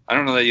tour? I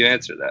don't know that you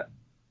answered that.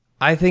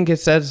 I think it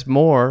says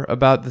more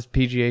about the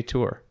PGA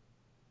Tour.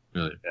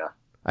 Really? Yeah.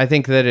 I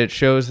think that it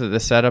shows that the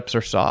setups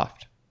are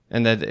soft,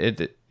 and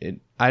that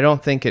I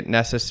don't think it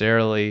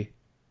necessarily.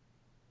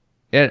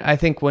 I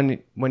think when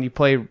you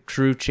play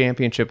true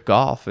championship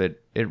golf,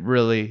 it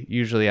really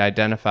usually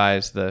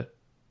identifies the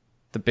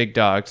big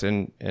dogs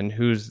and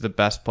who's the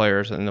best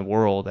players in the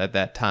world at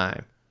that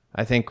time.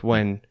 I think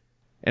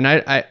and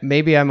I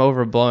maybe I'm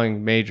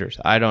overblowing majors.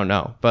 I don't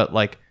know, but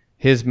like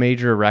his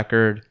major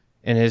record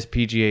and his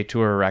PGA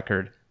Tour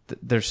record,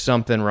 there's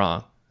something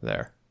wrong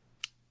there.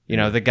 You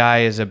know, the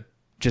guy is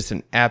just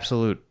an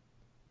absolute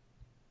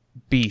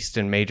beast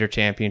in major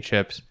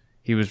championships.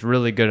 He was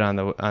really good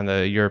on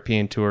the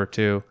European Tour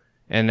too,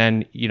 and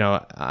then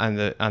on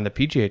the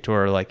PGA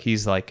Tour, like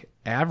he's like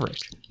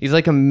average. He's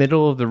like a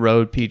middle of the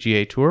road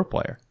PGA Tour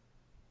player.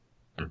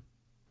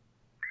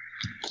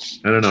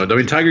 I don't know. I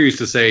mean, Tiger used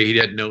to say he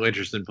had no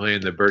interest in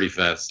playing the birdie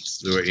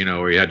fests,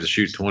 where he had to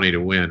shoot 20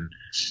 to win.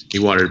 He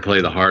wanted to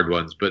play the hard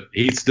ones, but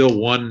he still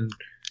won.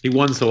 He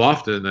won so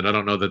often that I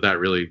don't know that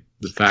really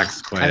the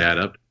facts quite add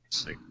up.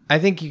 I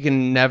think you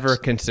can never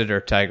consider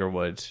Tiger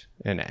Woods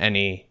in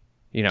any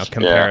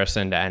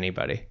comparison to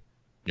anybody.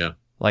 Yeah,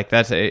 like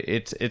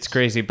it's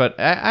crazy, but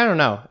I don't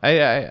know.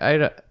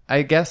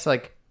 I guess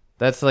like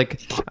that's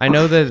like I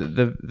know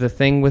that the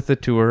thing with the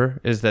tour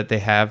is that they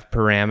have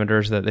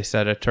parameters that they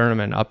set a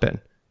tournament up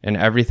in, and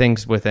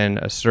everything's within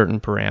a certain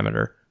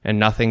parameter, and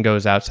nothing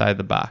goes outside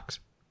the box.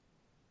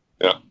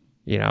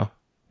 Yeah,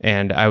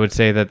 and I would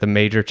say that the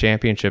major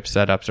championship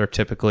setups are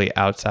typically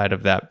outside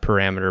of that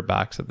parameter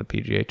box that the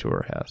PGA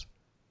Tour has.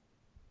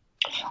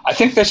 I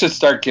think they should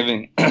start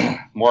giving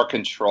more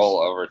control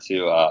over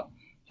to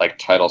like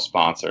title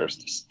sponsors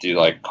to do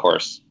like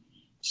course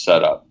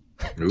setup.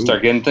 Ooh.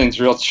 Start getting things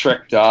real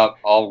tricked up,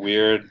 all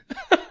weird.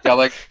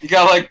 You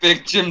got like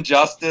big Jim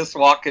Justice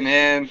walking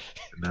in,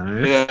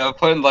 nice.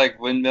 Putting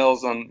like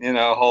windmills on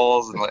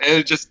holes, and like,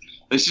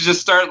 they should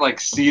just start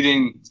like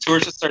seeding.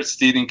 Tours should start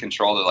ceding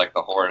control to like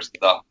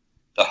the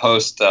the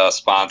host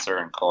sponsor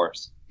and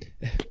course.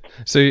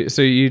 So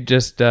you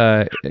just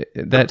the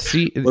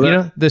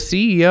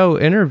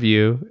CEO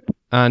interview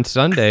on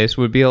Sundays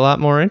would be a lot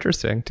more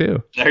interesting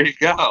too. There you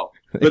go.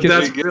 But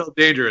that's real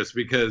dangerous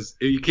because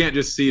you can't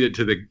just cede it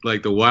to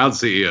the wild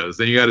CEOs.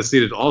 Then you got to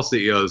cede it to all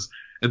CEOs.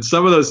 And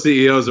some of those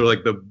CEOs are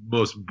like the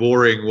most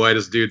boring,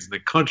 whitest dudes in the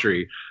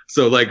country.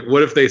 So like,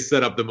 what if they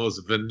set up the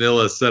most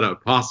vanilla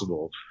setup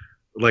possible?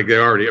 Like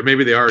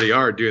maybe they already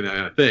are doing that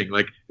kind of thing.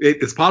 Like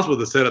it's possible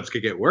the setups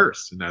could get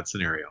worse in that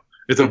scenario.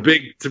 It's a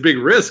big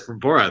risk from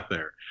Porath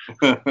there.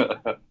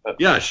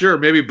 Yeah, sure.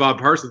 Maybe Bob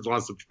Parsons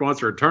wants to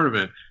sponsor a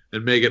tournament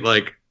and make it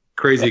like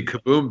crazy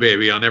kaboom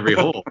baby on every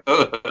hole.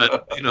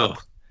 But,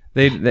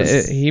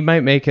 he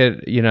might make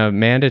it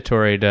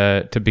mandatory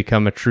to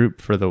become a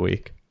troop for the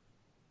week.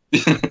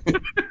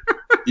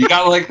 You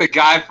got like the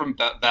guy from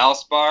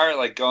Valspar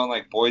like going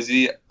like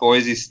Boise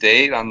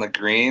State on the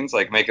greens,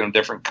 like making them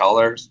different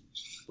colors.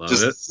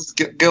 Just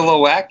get a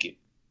little wacky.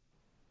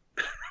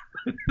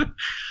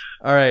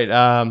 All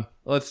right,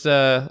 let's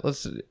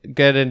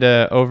get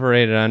into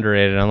overrated,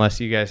 underrated.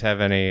 Unless you guys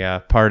have any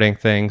parting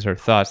things or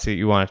thoughts that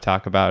you want to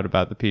talk about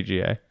the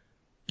PGA.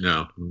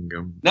 No.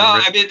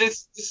 I mean,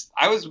 this.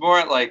 I was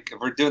more like,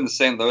 if we're doing the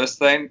St. Louis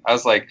thing, I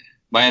was like,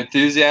 my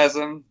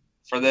enthusiasm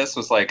for this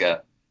was like an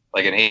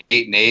 8-8,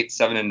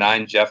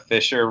 7-9 Jeff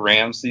Fisher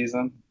Rams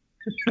season.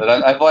 But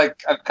I've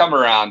come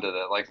around to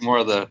it, like more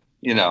of the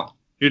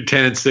Your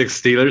 10-6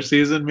 Steelers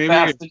season,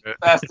 maybe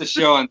fastest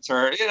show on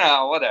tour.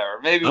 Whatever.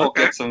 Maybe we'll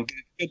get some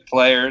good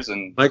players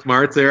and like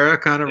Mart's era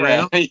kind of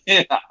round.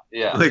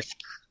 Yeah. Like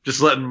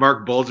just letting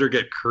Mark Bulger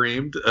get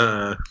creamed.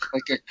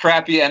 Like a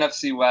crappy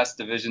NFC West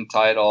division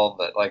title,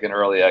 but like an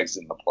early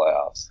exit in the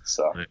playoffs.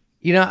 So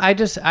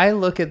I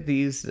look at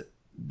the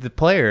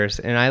players,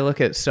 and I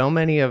look at so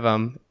many of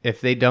them.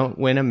 If they don't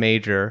win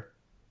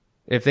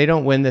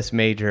this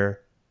major,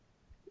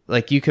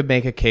 like you could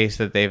make a case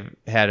that they've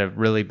had a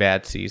really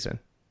bad season.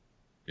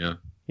 Yeah.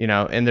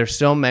 And there's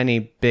so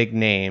many big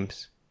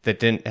names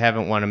that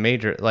haven't won a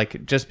major,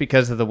 like just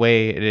because of the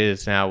way it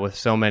is now with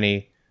so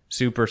many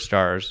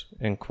superstars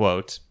in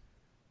quotes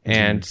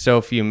and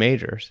so few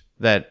majors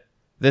that's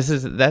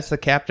the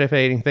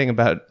captivating thing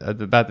about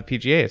the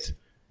PGA.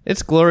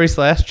 It's glory's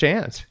last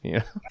chance,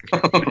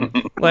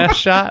 last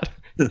shot.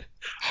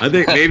 I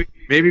think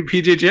maybe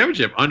PGA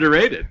Championship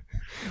underrated.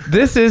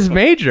 This is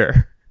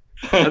major.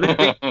 I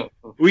think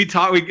we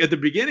at the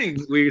beginning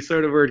we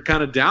sort of were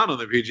kind of down on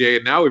the PGA,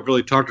 and now we've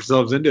really talked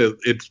ourselves into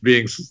it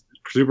being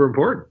super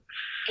important.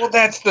 Well,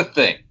 that's the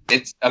thing.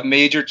 It's a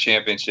major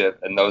championship,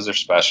 and those are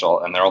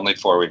special, and they're only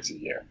 4 weeks a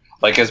year.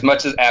 Like, as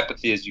much as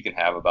apathy as you can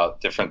have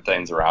about different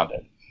things around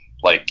it,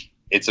 like,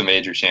 it's a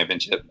major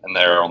championship, and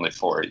there are only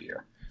 4 a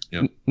year.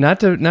 Yep. Not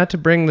to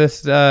bring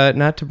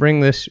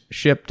this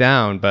ship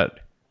down, but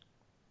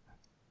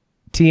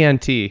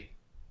TNT,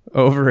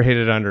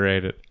 overrated,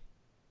 underrated.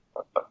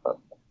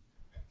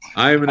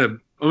 I'm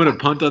gonna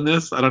punt on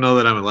this. I don't know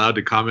that I'm allowed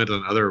to comment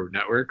on other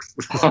networks.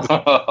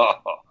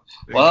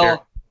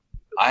 Well,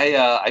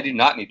 I do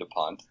not need to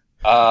punt.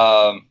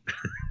 I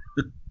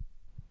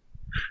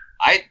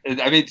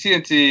mean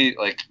TNT,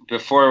 like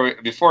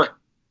before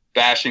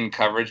bashing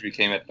coverage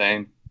became a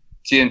thing,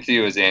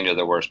 TNT was annually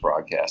the worst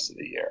broadcast of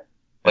the year,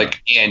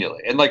 like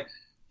annually, and like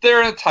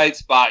they're in a tight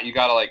spot. You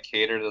got to like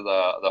cater to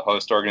the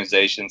host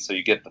organization, so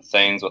you get the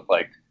things with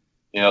like,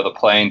 you know, the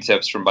playing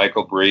tips from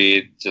Michael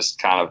Breed, just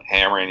kind of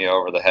hammering you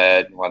over the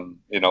head when,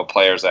 you know,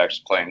 players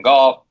actually playing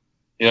golf.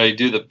 You know, you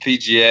do the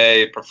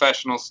PGA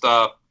professional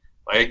stuff.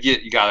 Like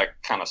you got to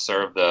kind of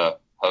serve the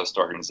host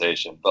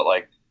organization, but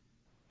like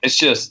it's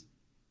just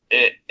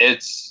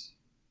it's.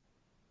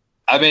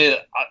 I mean,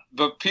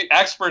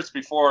 experts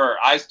before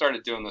I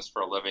started doing this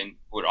for a living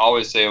would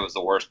always say it was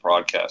the worst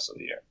broadcast of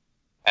the year,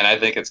 and I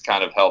think it's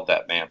kind of held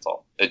that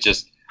mantle. It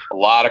just a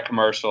lot of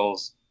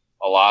commercials,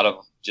 a lot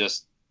of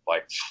just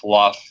like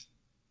fluff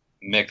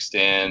mixed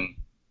in.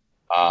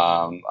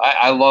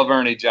 I love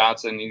Ernie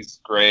Johnson;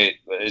 he's great,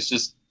 but it's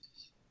just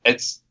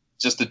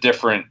a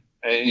different.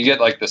 You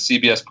get like the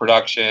CBS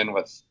production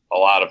with a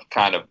lot of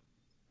kind of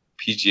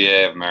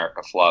PGA of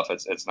America fluff.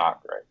 It's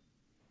not great.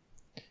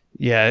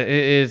 Yeah,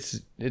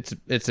 it's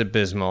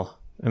abysmal.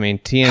 I mean,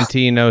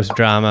 TNT knows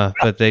drama,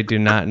 but they do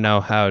not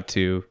know how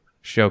to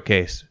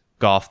showcase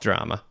golf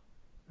drama.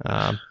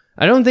 I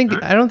don't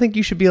think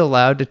you should be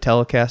allowed to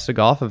telecast a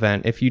golf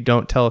event if you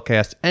don't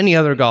telecast any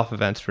other golf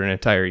events for an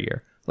entire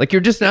year. Like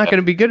you're just not going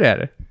to be good at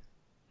it.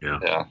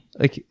 Yeah.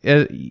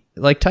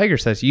 Like Tiger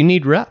says, you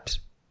need reps.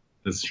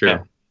 That's true.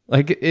 Yeah.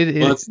 Like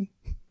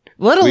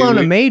let alone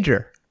a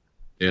major.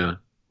 Yeah,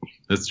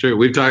 that's true.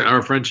 We've talked.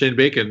 Our friend Shane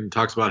Bacon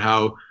talks about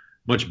how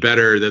much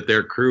better that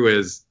their crew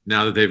is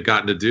now that they've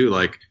gotten to do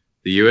like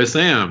the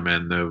USAM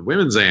and the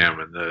Women's Am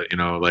and the, you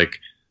know, like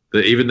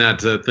even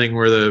that thing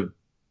where the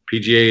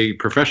PGA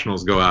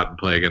professionals go out and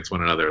play against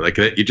one another. Like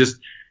you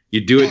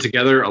do it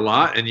together a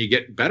lot and you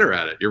get better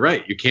at it. You're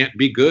right. You can't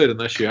be good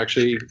unless you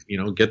actually, you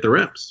know, get the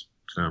reps.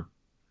 So.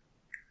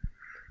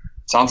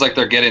 Sounds like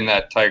they're getting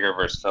that Tiger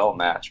versus Phil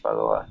match, by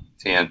the way.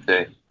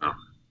 TNT. Oh.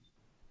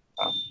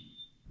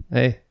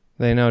 Hey,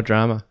 they know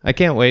drama. I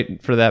can't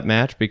wait for that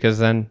match because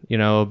then, you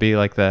know, it'll be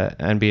like the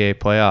NBA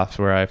playoffs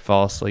where I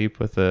fall asleep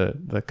with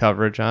the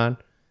coverage on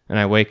and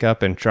I wake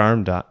up and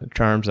charms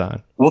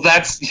on. Well,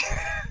 that's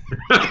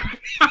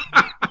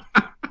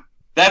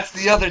that's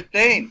the other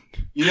thing.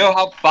 You know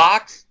how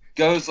Fox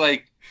goes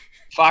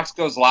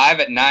live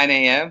at 9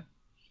 a.m.?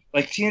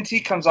 Like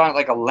TNT comes on at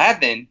like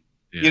 11.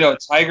 Yeah. You know,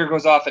 Tiger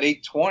goes off at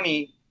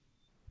 8:20,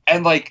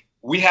 and like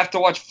we have to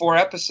watch 4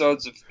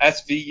 episodes of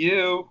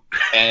SVU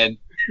and,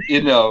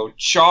 you know,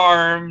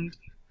 Charmed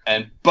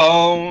and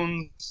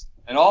Bones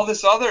and all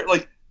this other,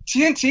 like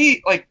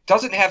TNT like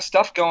doesn't have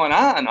stuff going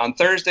on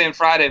Thursday and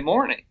Friday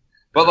morning,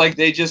 but like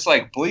they just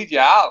like bleed you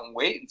out and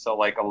wait until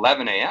like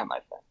 11 a.m. I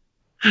think.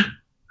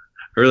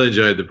 I really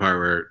enjoyed the part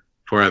where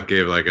Porath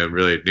gave like a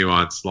really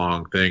nuanced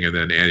long thing, and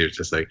then Andy was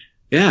just like,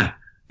 "Yeah,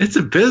 it's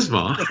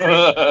abysmal."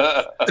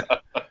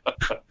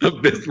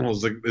 Abysmal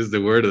is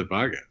the word of the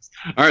podcast.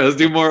 All right, let's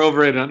do more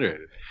overrated,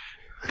 underrated.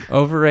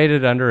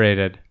 Overrated,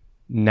 underrated.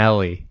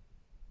 Nelly.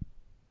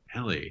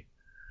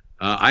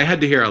 I had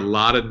to hear a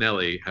lot of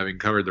Nelly having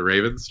covered the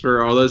Ravens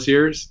for all those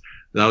years.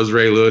 That was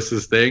Ray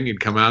Lewis's thing.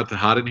 He'd come out to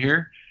Hot in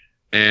Here.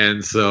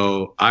 And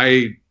so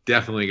I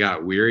definitely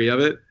got weary of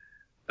it.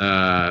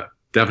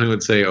 Definitely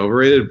would say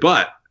overrated.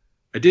 But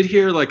I did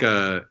hear like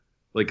a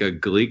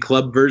Glee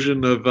Club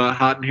version of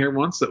Hot in Here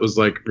once that was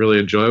like really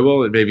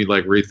enjoyable. It made me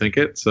like rethink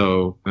it.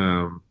 So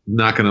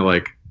not going to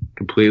like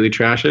completely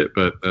trash it,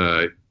 but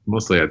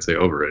mostly I'd say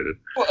overrated.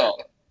 Well,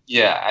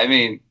 yeah, I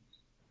mean,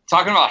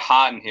 talking about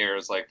Hot in Here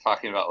is like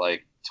talking about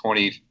like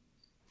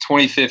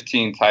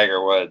 2015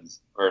 Tiger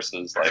Woods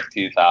versus like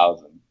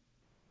 2000.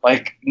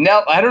 Like,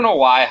 now I don't know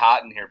why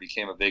Hot in Here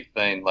became a big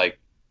thing. Like,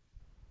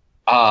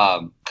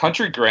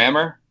 Country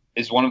Grammar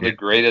is one of the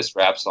greatest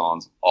rap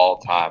songs of all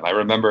time. I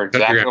remember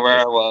exactly where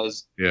I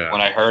was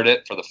when I heard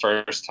it for the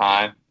first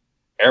time.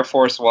 Air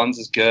Force Ones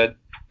is good.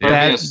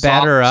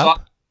 Batter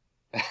up.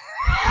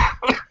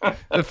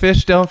 The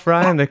fish don't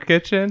fry in the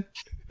kitchen.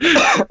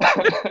 I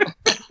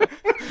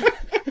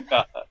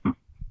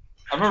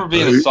remember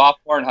being a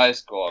sophomore in high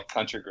school.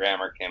 Country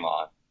Grammar came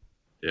on.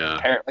 Yeah.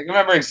 Like, I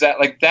remember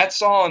exactly like that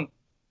song.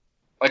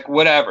 Like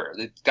whatever,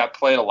 it got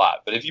played a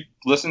lot. But if you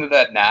listen to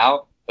that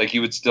now, like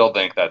you would still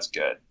think that's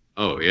good.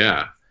 Oh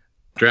yeah,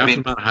 drafting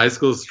him out of high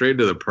school straight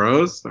into the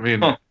pros. I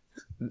mean,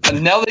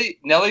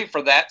 Nelly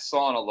for that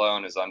song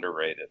alone is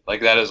underrated.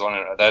 Like that is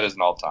an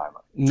all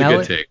timer.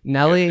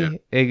 Nelly,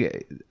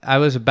 I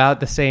was about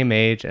the same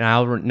age, and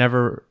I'll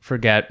never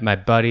forget. My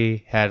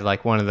buddy had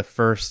like one of the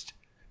first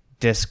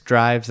disk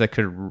drives that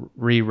could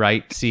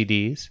rewrite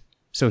CDs.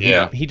 So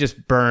he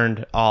just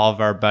burned all of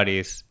our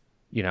buddies,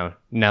 you know,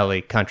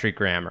 Nelly Country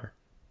Grammar.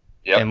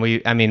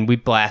 Yep. And we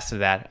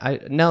blasted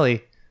that.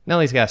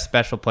 Nelly's got a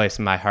special place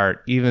in my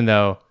heart, even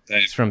though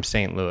he's from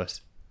St. Louis.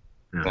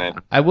 Yeah.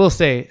 I will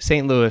say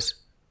St. Louis,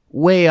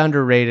 way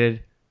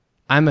underrated.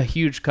 I'm a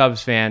huge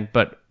Cubs fan,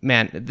 but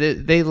man,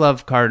 they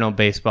love Cardinal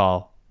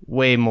baseball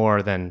way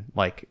more than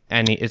like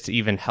it's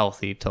even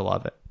healthy to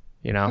love it,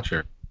 you know?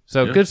 Sure.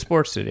 So good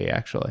sports today,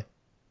 actually.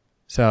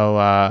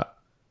 So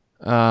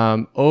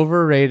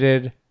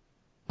overrated,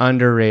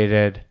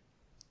 underrated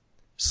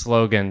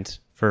slogans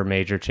for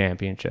major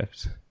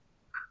championships.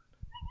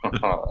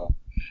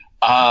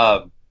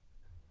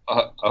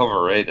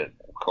 Overrated,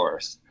 of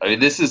course. I mean,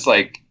 this is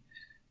like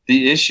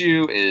the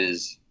issue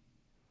is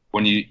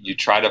when you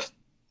try to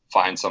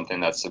find something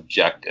that's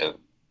subjective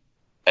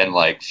and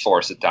like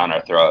force it down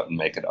our throat and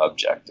make it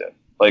objective.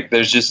 Like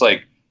there's just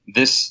like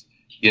this,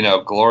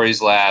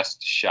 Glory's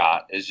last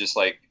shot is just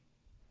like,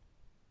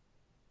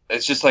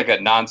 it's just like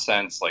a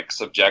nonsense, like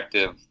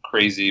subjective,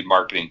 crazy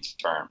marketing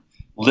term.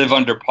 Live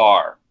under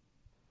par.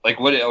 Like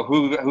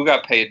who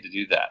got paid to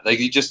do that? Like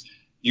you just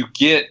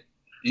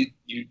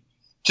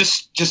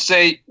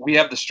say we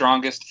have the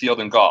strongest field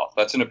in golf.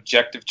 That's an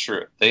objective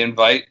truth. We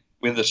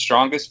have the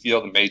strongest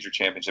field in major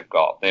championship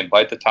golf. They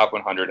invite the top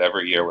 100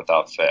 every year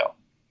without fail.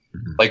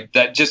 Like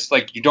that, just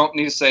like you don't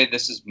need to say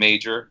this is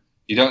major.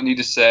 You don't need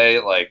to say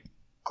like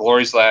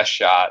Glory's last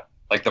shot.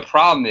 Like the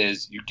problem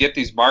is you get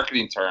these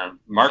marketing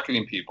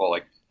people.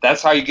 Like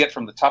that's how you get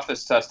from the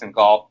toughest test in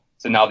golf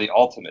to now the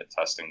ultimate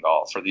test in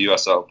golf for the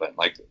U.S. Open.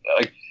 Like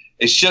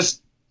it's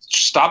just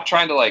stop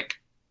trying to like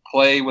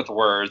play with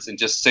words and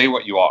just say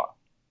what you are.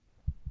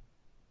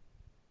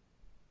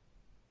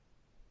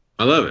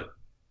 I love it.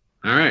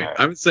 All right.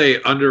 I would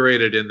say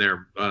underrated in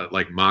their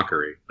like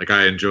mockery. Like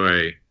I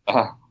enjoy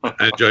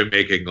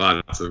making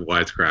lots of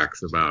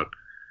wisecracks about.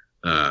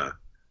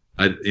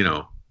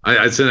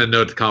 I sent a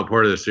note to Colin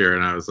Porter this year,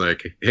 and I was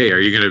like, "Hey, are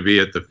you going to be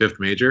at the 5th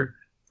major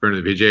for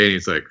the PGA?" And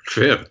he's like,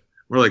 "5th?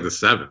 We're like the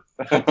 7th."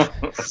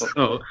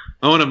 So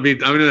I'm going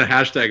to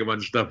hashtag a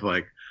bunch of stuff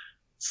like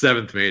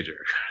 7th major.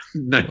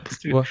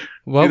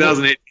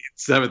 2018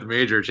 7th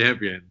major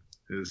champion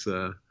is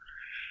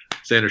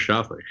Sanders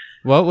Shoffley.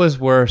 What was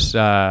worse?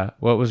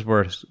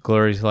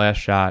 Glory's last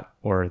shot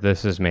or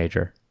this is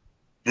major?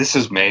 This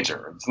is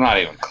major. It's not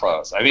even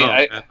close. I mean,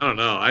 I don't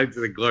know. I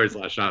think Glory's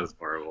last shot is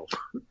horrible.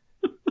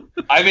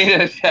 I mean,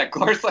 yeah,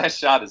 Glory's last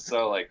shot is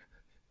so like,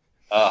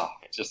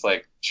 just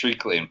like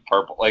treacly and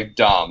purple, like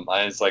dumb.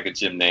 It's like a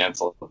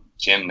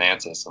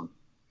gymnasism.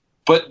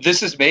 But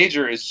this is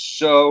major is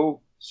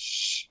so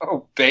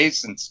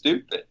base and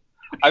stupid.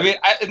 I mean,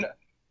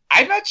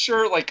 I'm not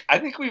sure. Like, I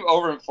think we've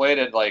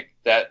overinflated like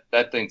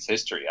that thing's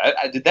history.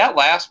 Did that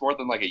last more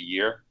than like a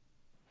year?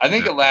 I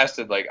think it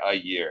lasted like a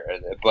year,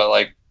 but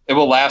like it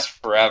will last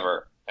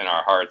forever in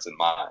our hearts and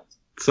minds.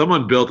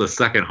 Someone built a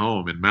second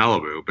home in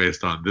Malibu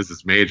based on this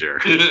is major.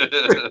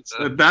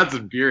 That's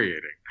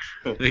infuriating.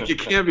 Like, it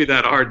can't be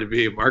that hard to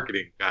be a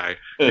marketing guy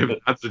if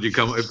that's what you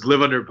come. If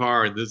Live Under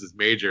Par and This Is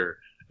Major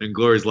and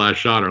Glory's Last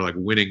Shot are like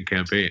winning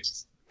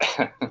campaigns.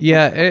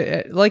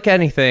 Yeah, like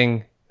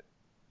anything,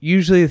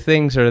 usually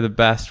things are the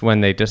best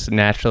when they just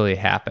naturally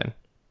happen.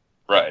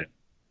 Right.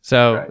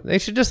 So they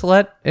should just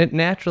let it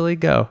naturally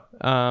go.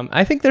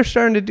 I think they're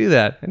starting to do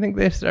that. I think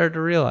they started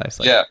to realize,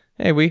 like,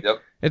 hey,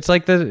 it's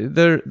like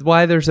the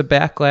why there's a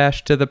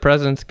backlash to the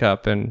President's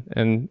Cup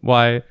and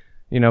why,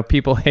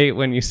 people hate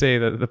when you say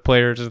that the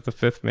Players is the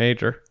 5th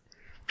major,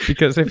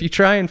 because if you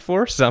try and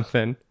force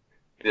something,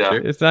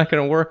 it's not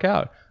going to work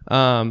out.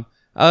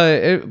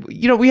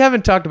 We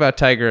haven't talked about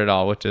Tiger at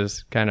all, which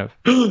is kind of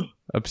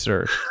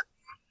absurd.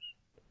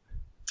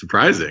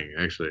 Surprising,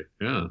 actually.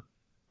 Yeah.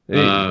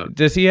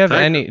 Does he have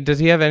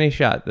any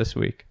shot this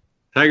week?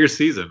 Tiger's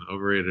season,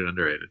 overrated,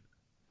 underrated.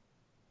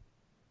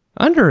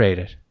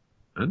 Underrated.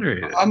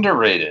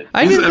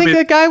 I didn't think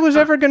that guy was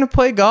ever going to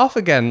play golf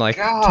again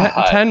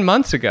 10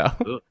 months ago.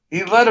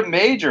 He led a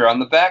major on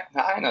the back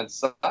 9 on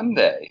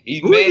Sunday.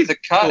 He made the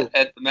cut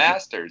at the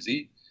Masters.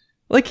 He's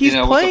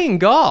playing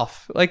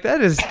golf. Like,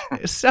 that is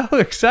so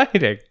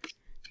exciting.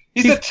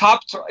 He's had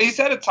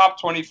a top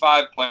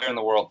 25 player in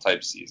the world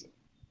type season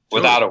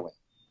without a win.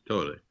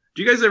 Totally.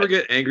 Do you guys ever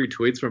get angry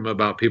tweets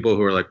about people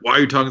who are like, "Why are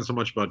you talking so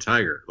much about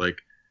Tiger?" Like,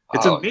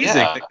 it's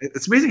amazing. Yeah.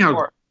 It's amazing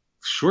how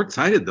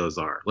short-sighted those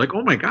are. Like,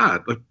 oh my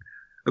god! Like,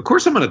 of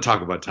course I'm going to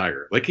talk about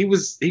Tiger. Like,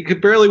 he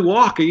could barely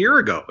walk a year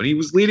ago, and he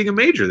was leading a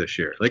major this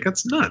year. Like,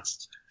 that's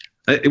nuts.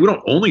 We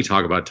don't only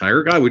talk about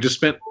Tiger. God, we just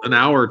spent an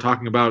hour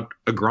talking about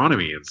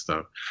agronomy and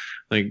stuff.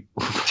 Like,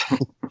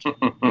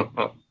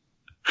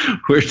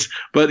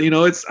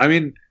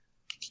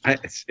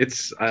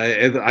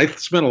 I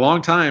spent a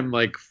long time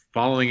like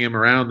following him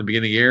around the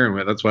beginning of the year,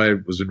 and that's why I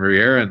was in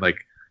Riviera and like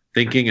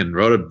thinking and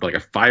wrote a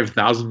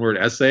 5,000 word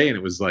essay, and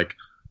it was like,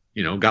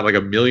 got like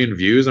 1 million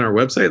views on our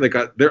website. Like,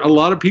 a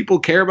lot of people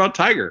care about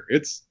Tiger.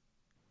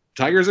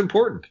 Tiger's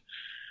important.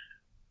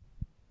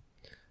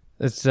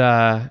 It's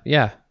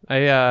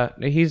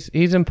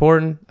he's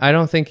important. I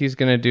don't think he's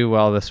going to do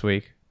well this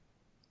week.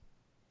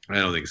 I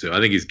don't think so. I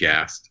think he's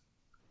gassed.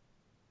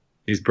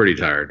 He's pretty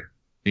tired.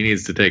 He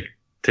needs to take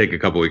a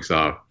couple weeks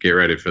off, get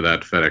ready for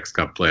that FedEx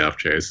Cup playoff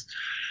chase.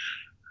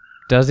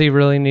 Does he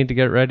really need to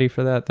get ready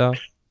for that, though?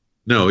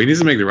 No, he needs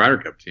to make the Ryder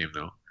Cup team,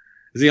 though.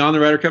 Is he on the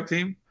Ryder Cup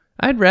team?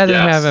 I'd rather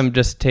have him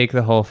just take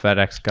the whole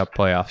FedEx Cup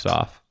playoffs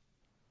off.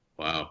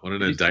 Wow, what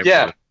an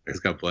indictment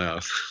FedEx Cup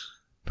playoffs.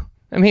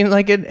 I mean,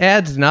 like, it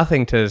adds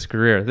nothing to his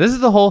career. This is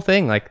the whole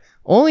thing. Like,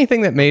 Only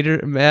thing that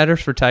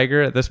matters for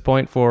Tiger at this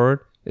point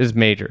forward is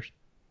majors.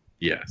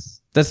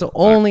 Yes. That's the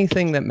only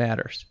thing that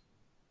matters.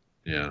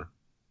 Yeah.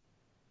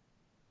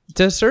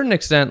 To a certain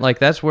extent, like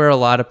that's where a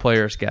lot of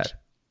players get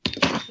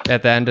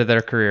at the end of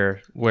their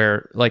career,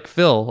 where like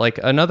Phil, like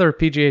another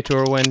PGA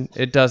Tour win,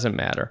 it doesn't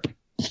matter.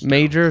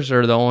 Majors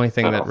are the only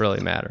thing that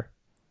really matter.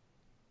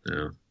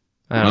 Yeah.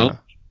 I don't know.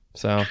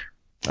 So,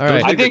 all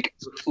right. I think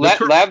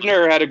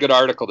Lavner had a good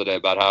article today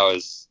about how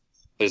his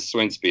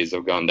swing speeds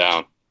have gone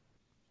down.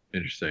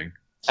 Interesting.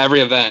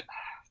 Every event,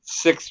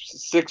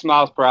 6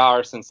 miles per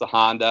hour since the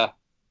Honda,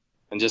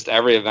 and just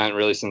every event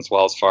really since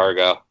Wells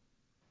Fargo.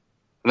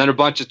 And then a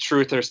bunch of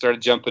truthers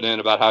started jumping in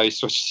about how he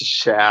switched his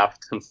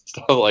shaft and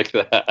stuff like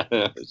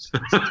that.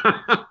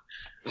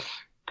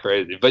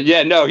 Crazy. But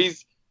yeah, no,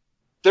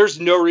 there's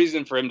no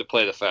reason for him to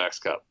play the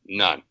FedEx Cup.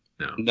 None.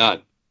 No.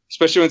 None.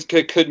 Especially when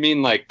it could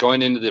mean like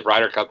going into the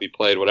Ryder Cup he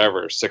played,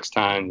 6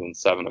 times and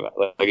 7 of it.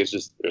 Like it's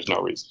just, there's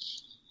no reason.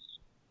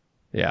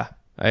 Yeah.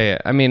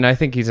 I mean, I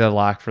think he's a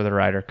lock for the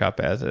Ryder Cup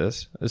as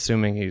is,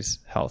 assuming he's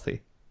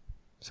healthy.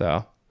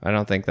 So I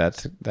don't think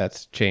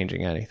that's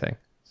changing anything.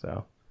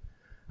 So,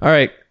 all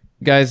right,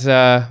 guys,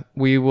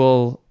 we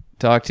will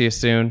talk to you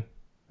soon.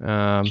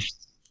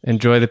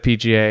 Enjoy the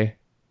PGA.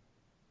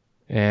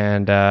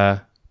 And,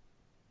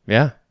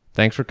 yeah,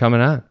 thanks for coming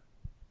on.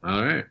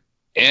 All right.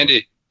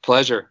 Andy,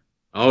 pleasure.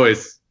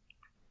 Always.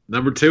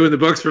 Number 2 in the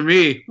books for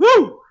me.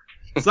 Woo!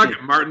 Suck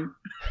it, Martin.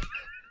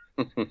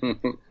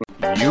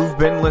 You've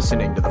been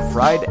listening to the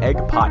Fried Egg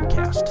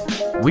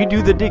Podcast. We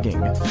do the digging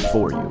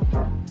for you.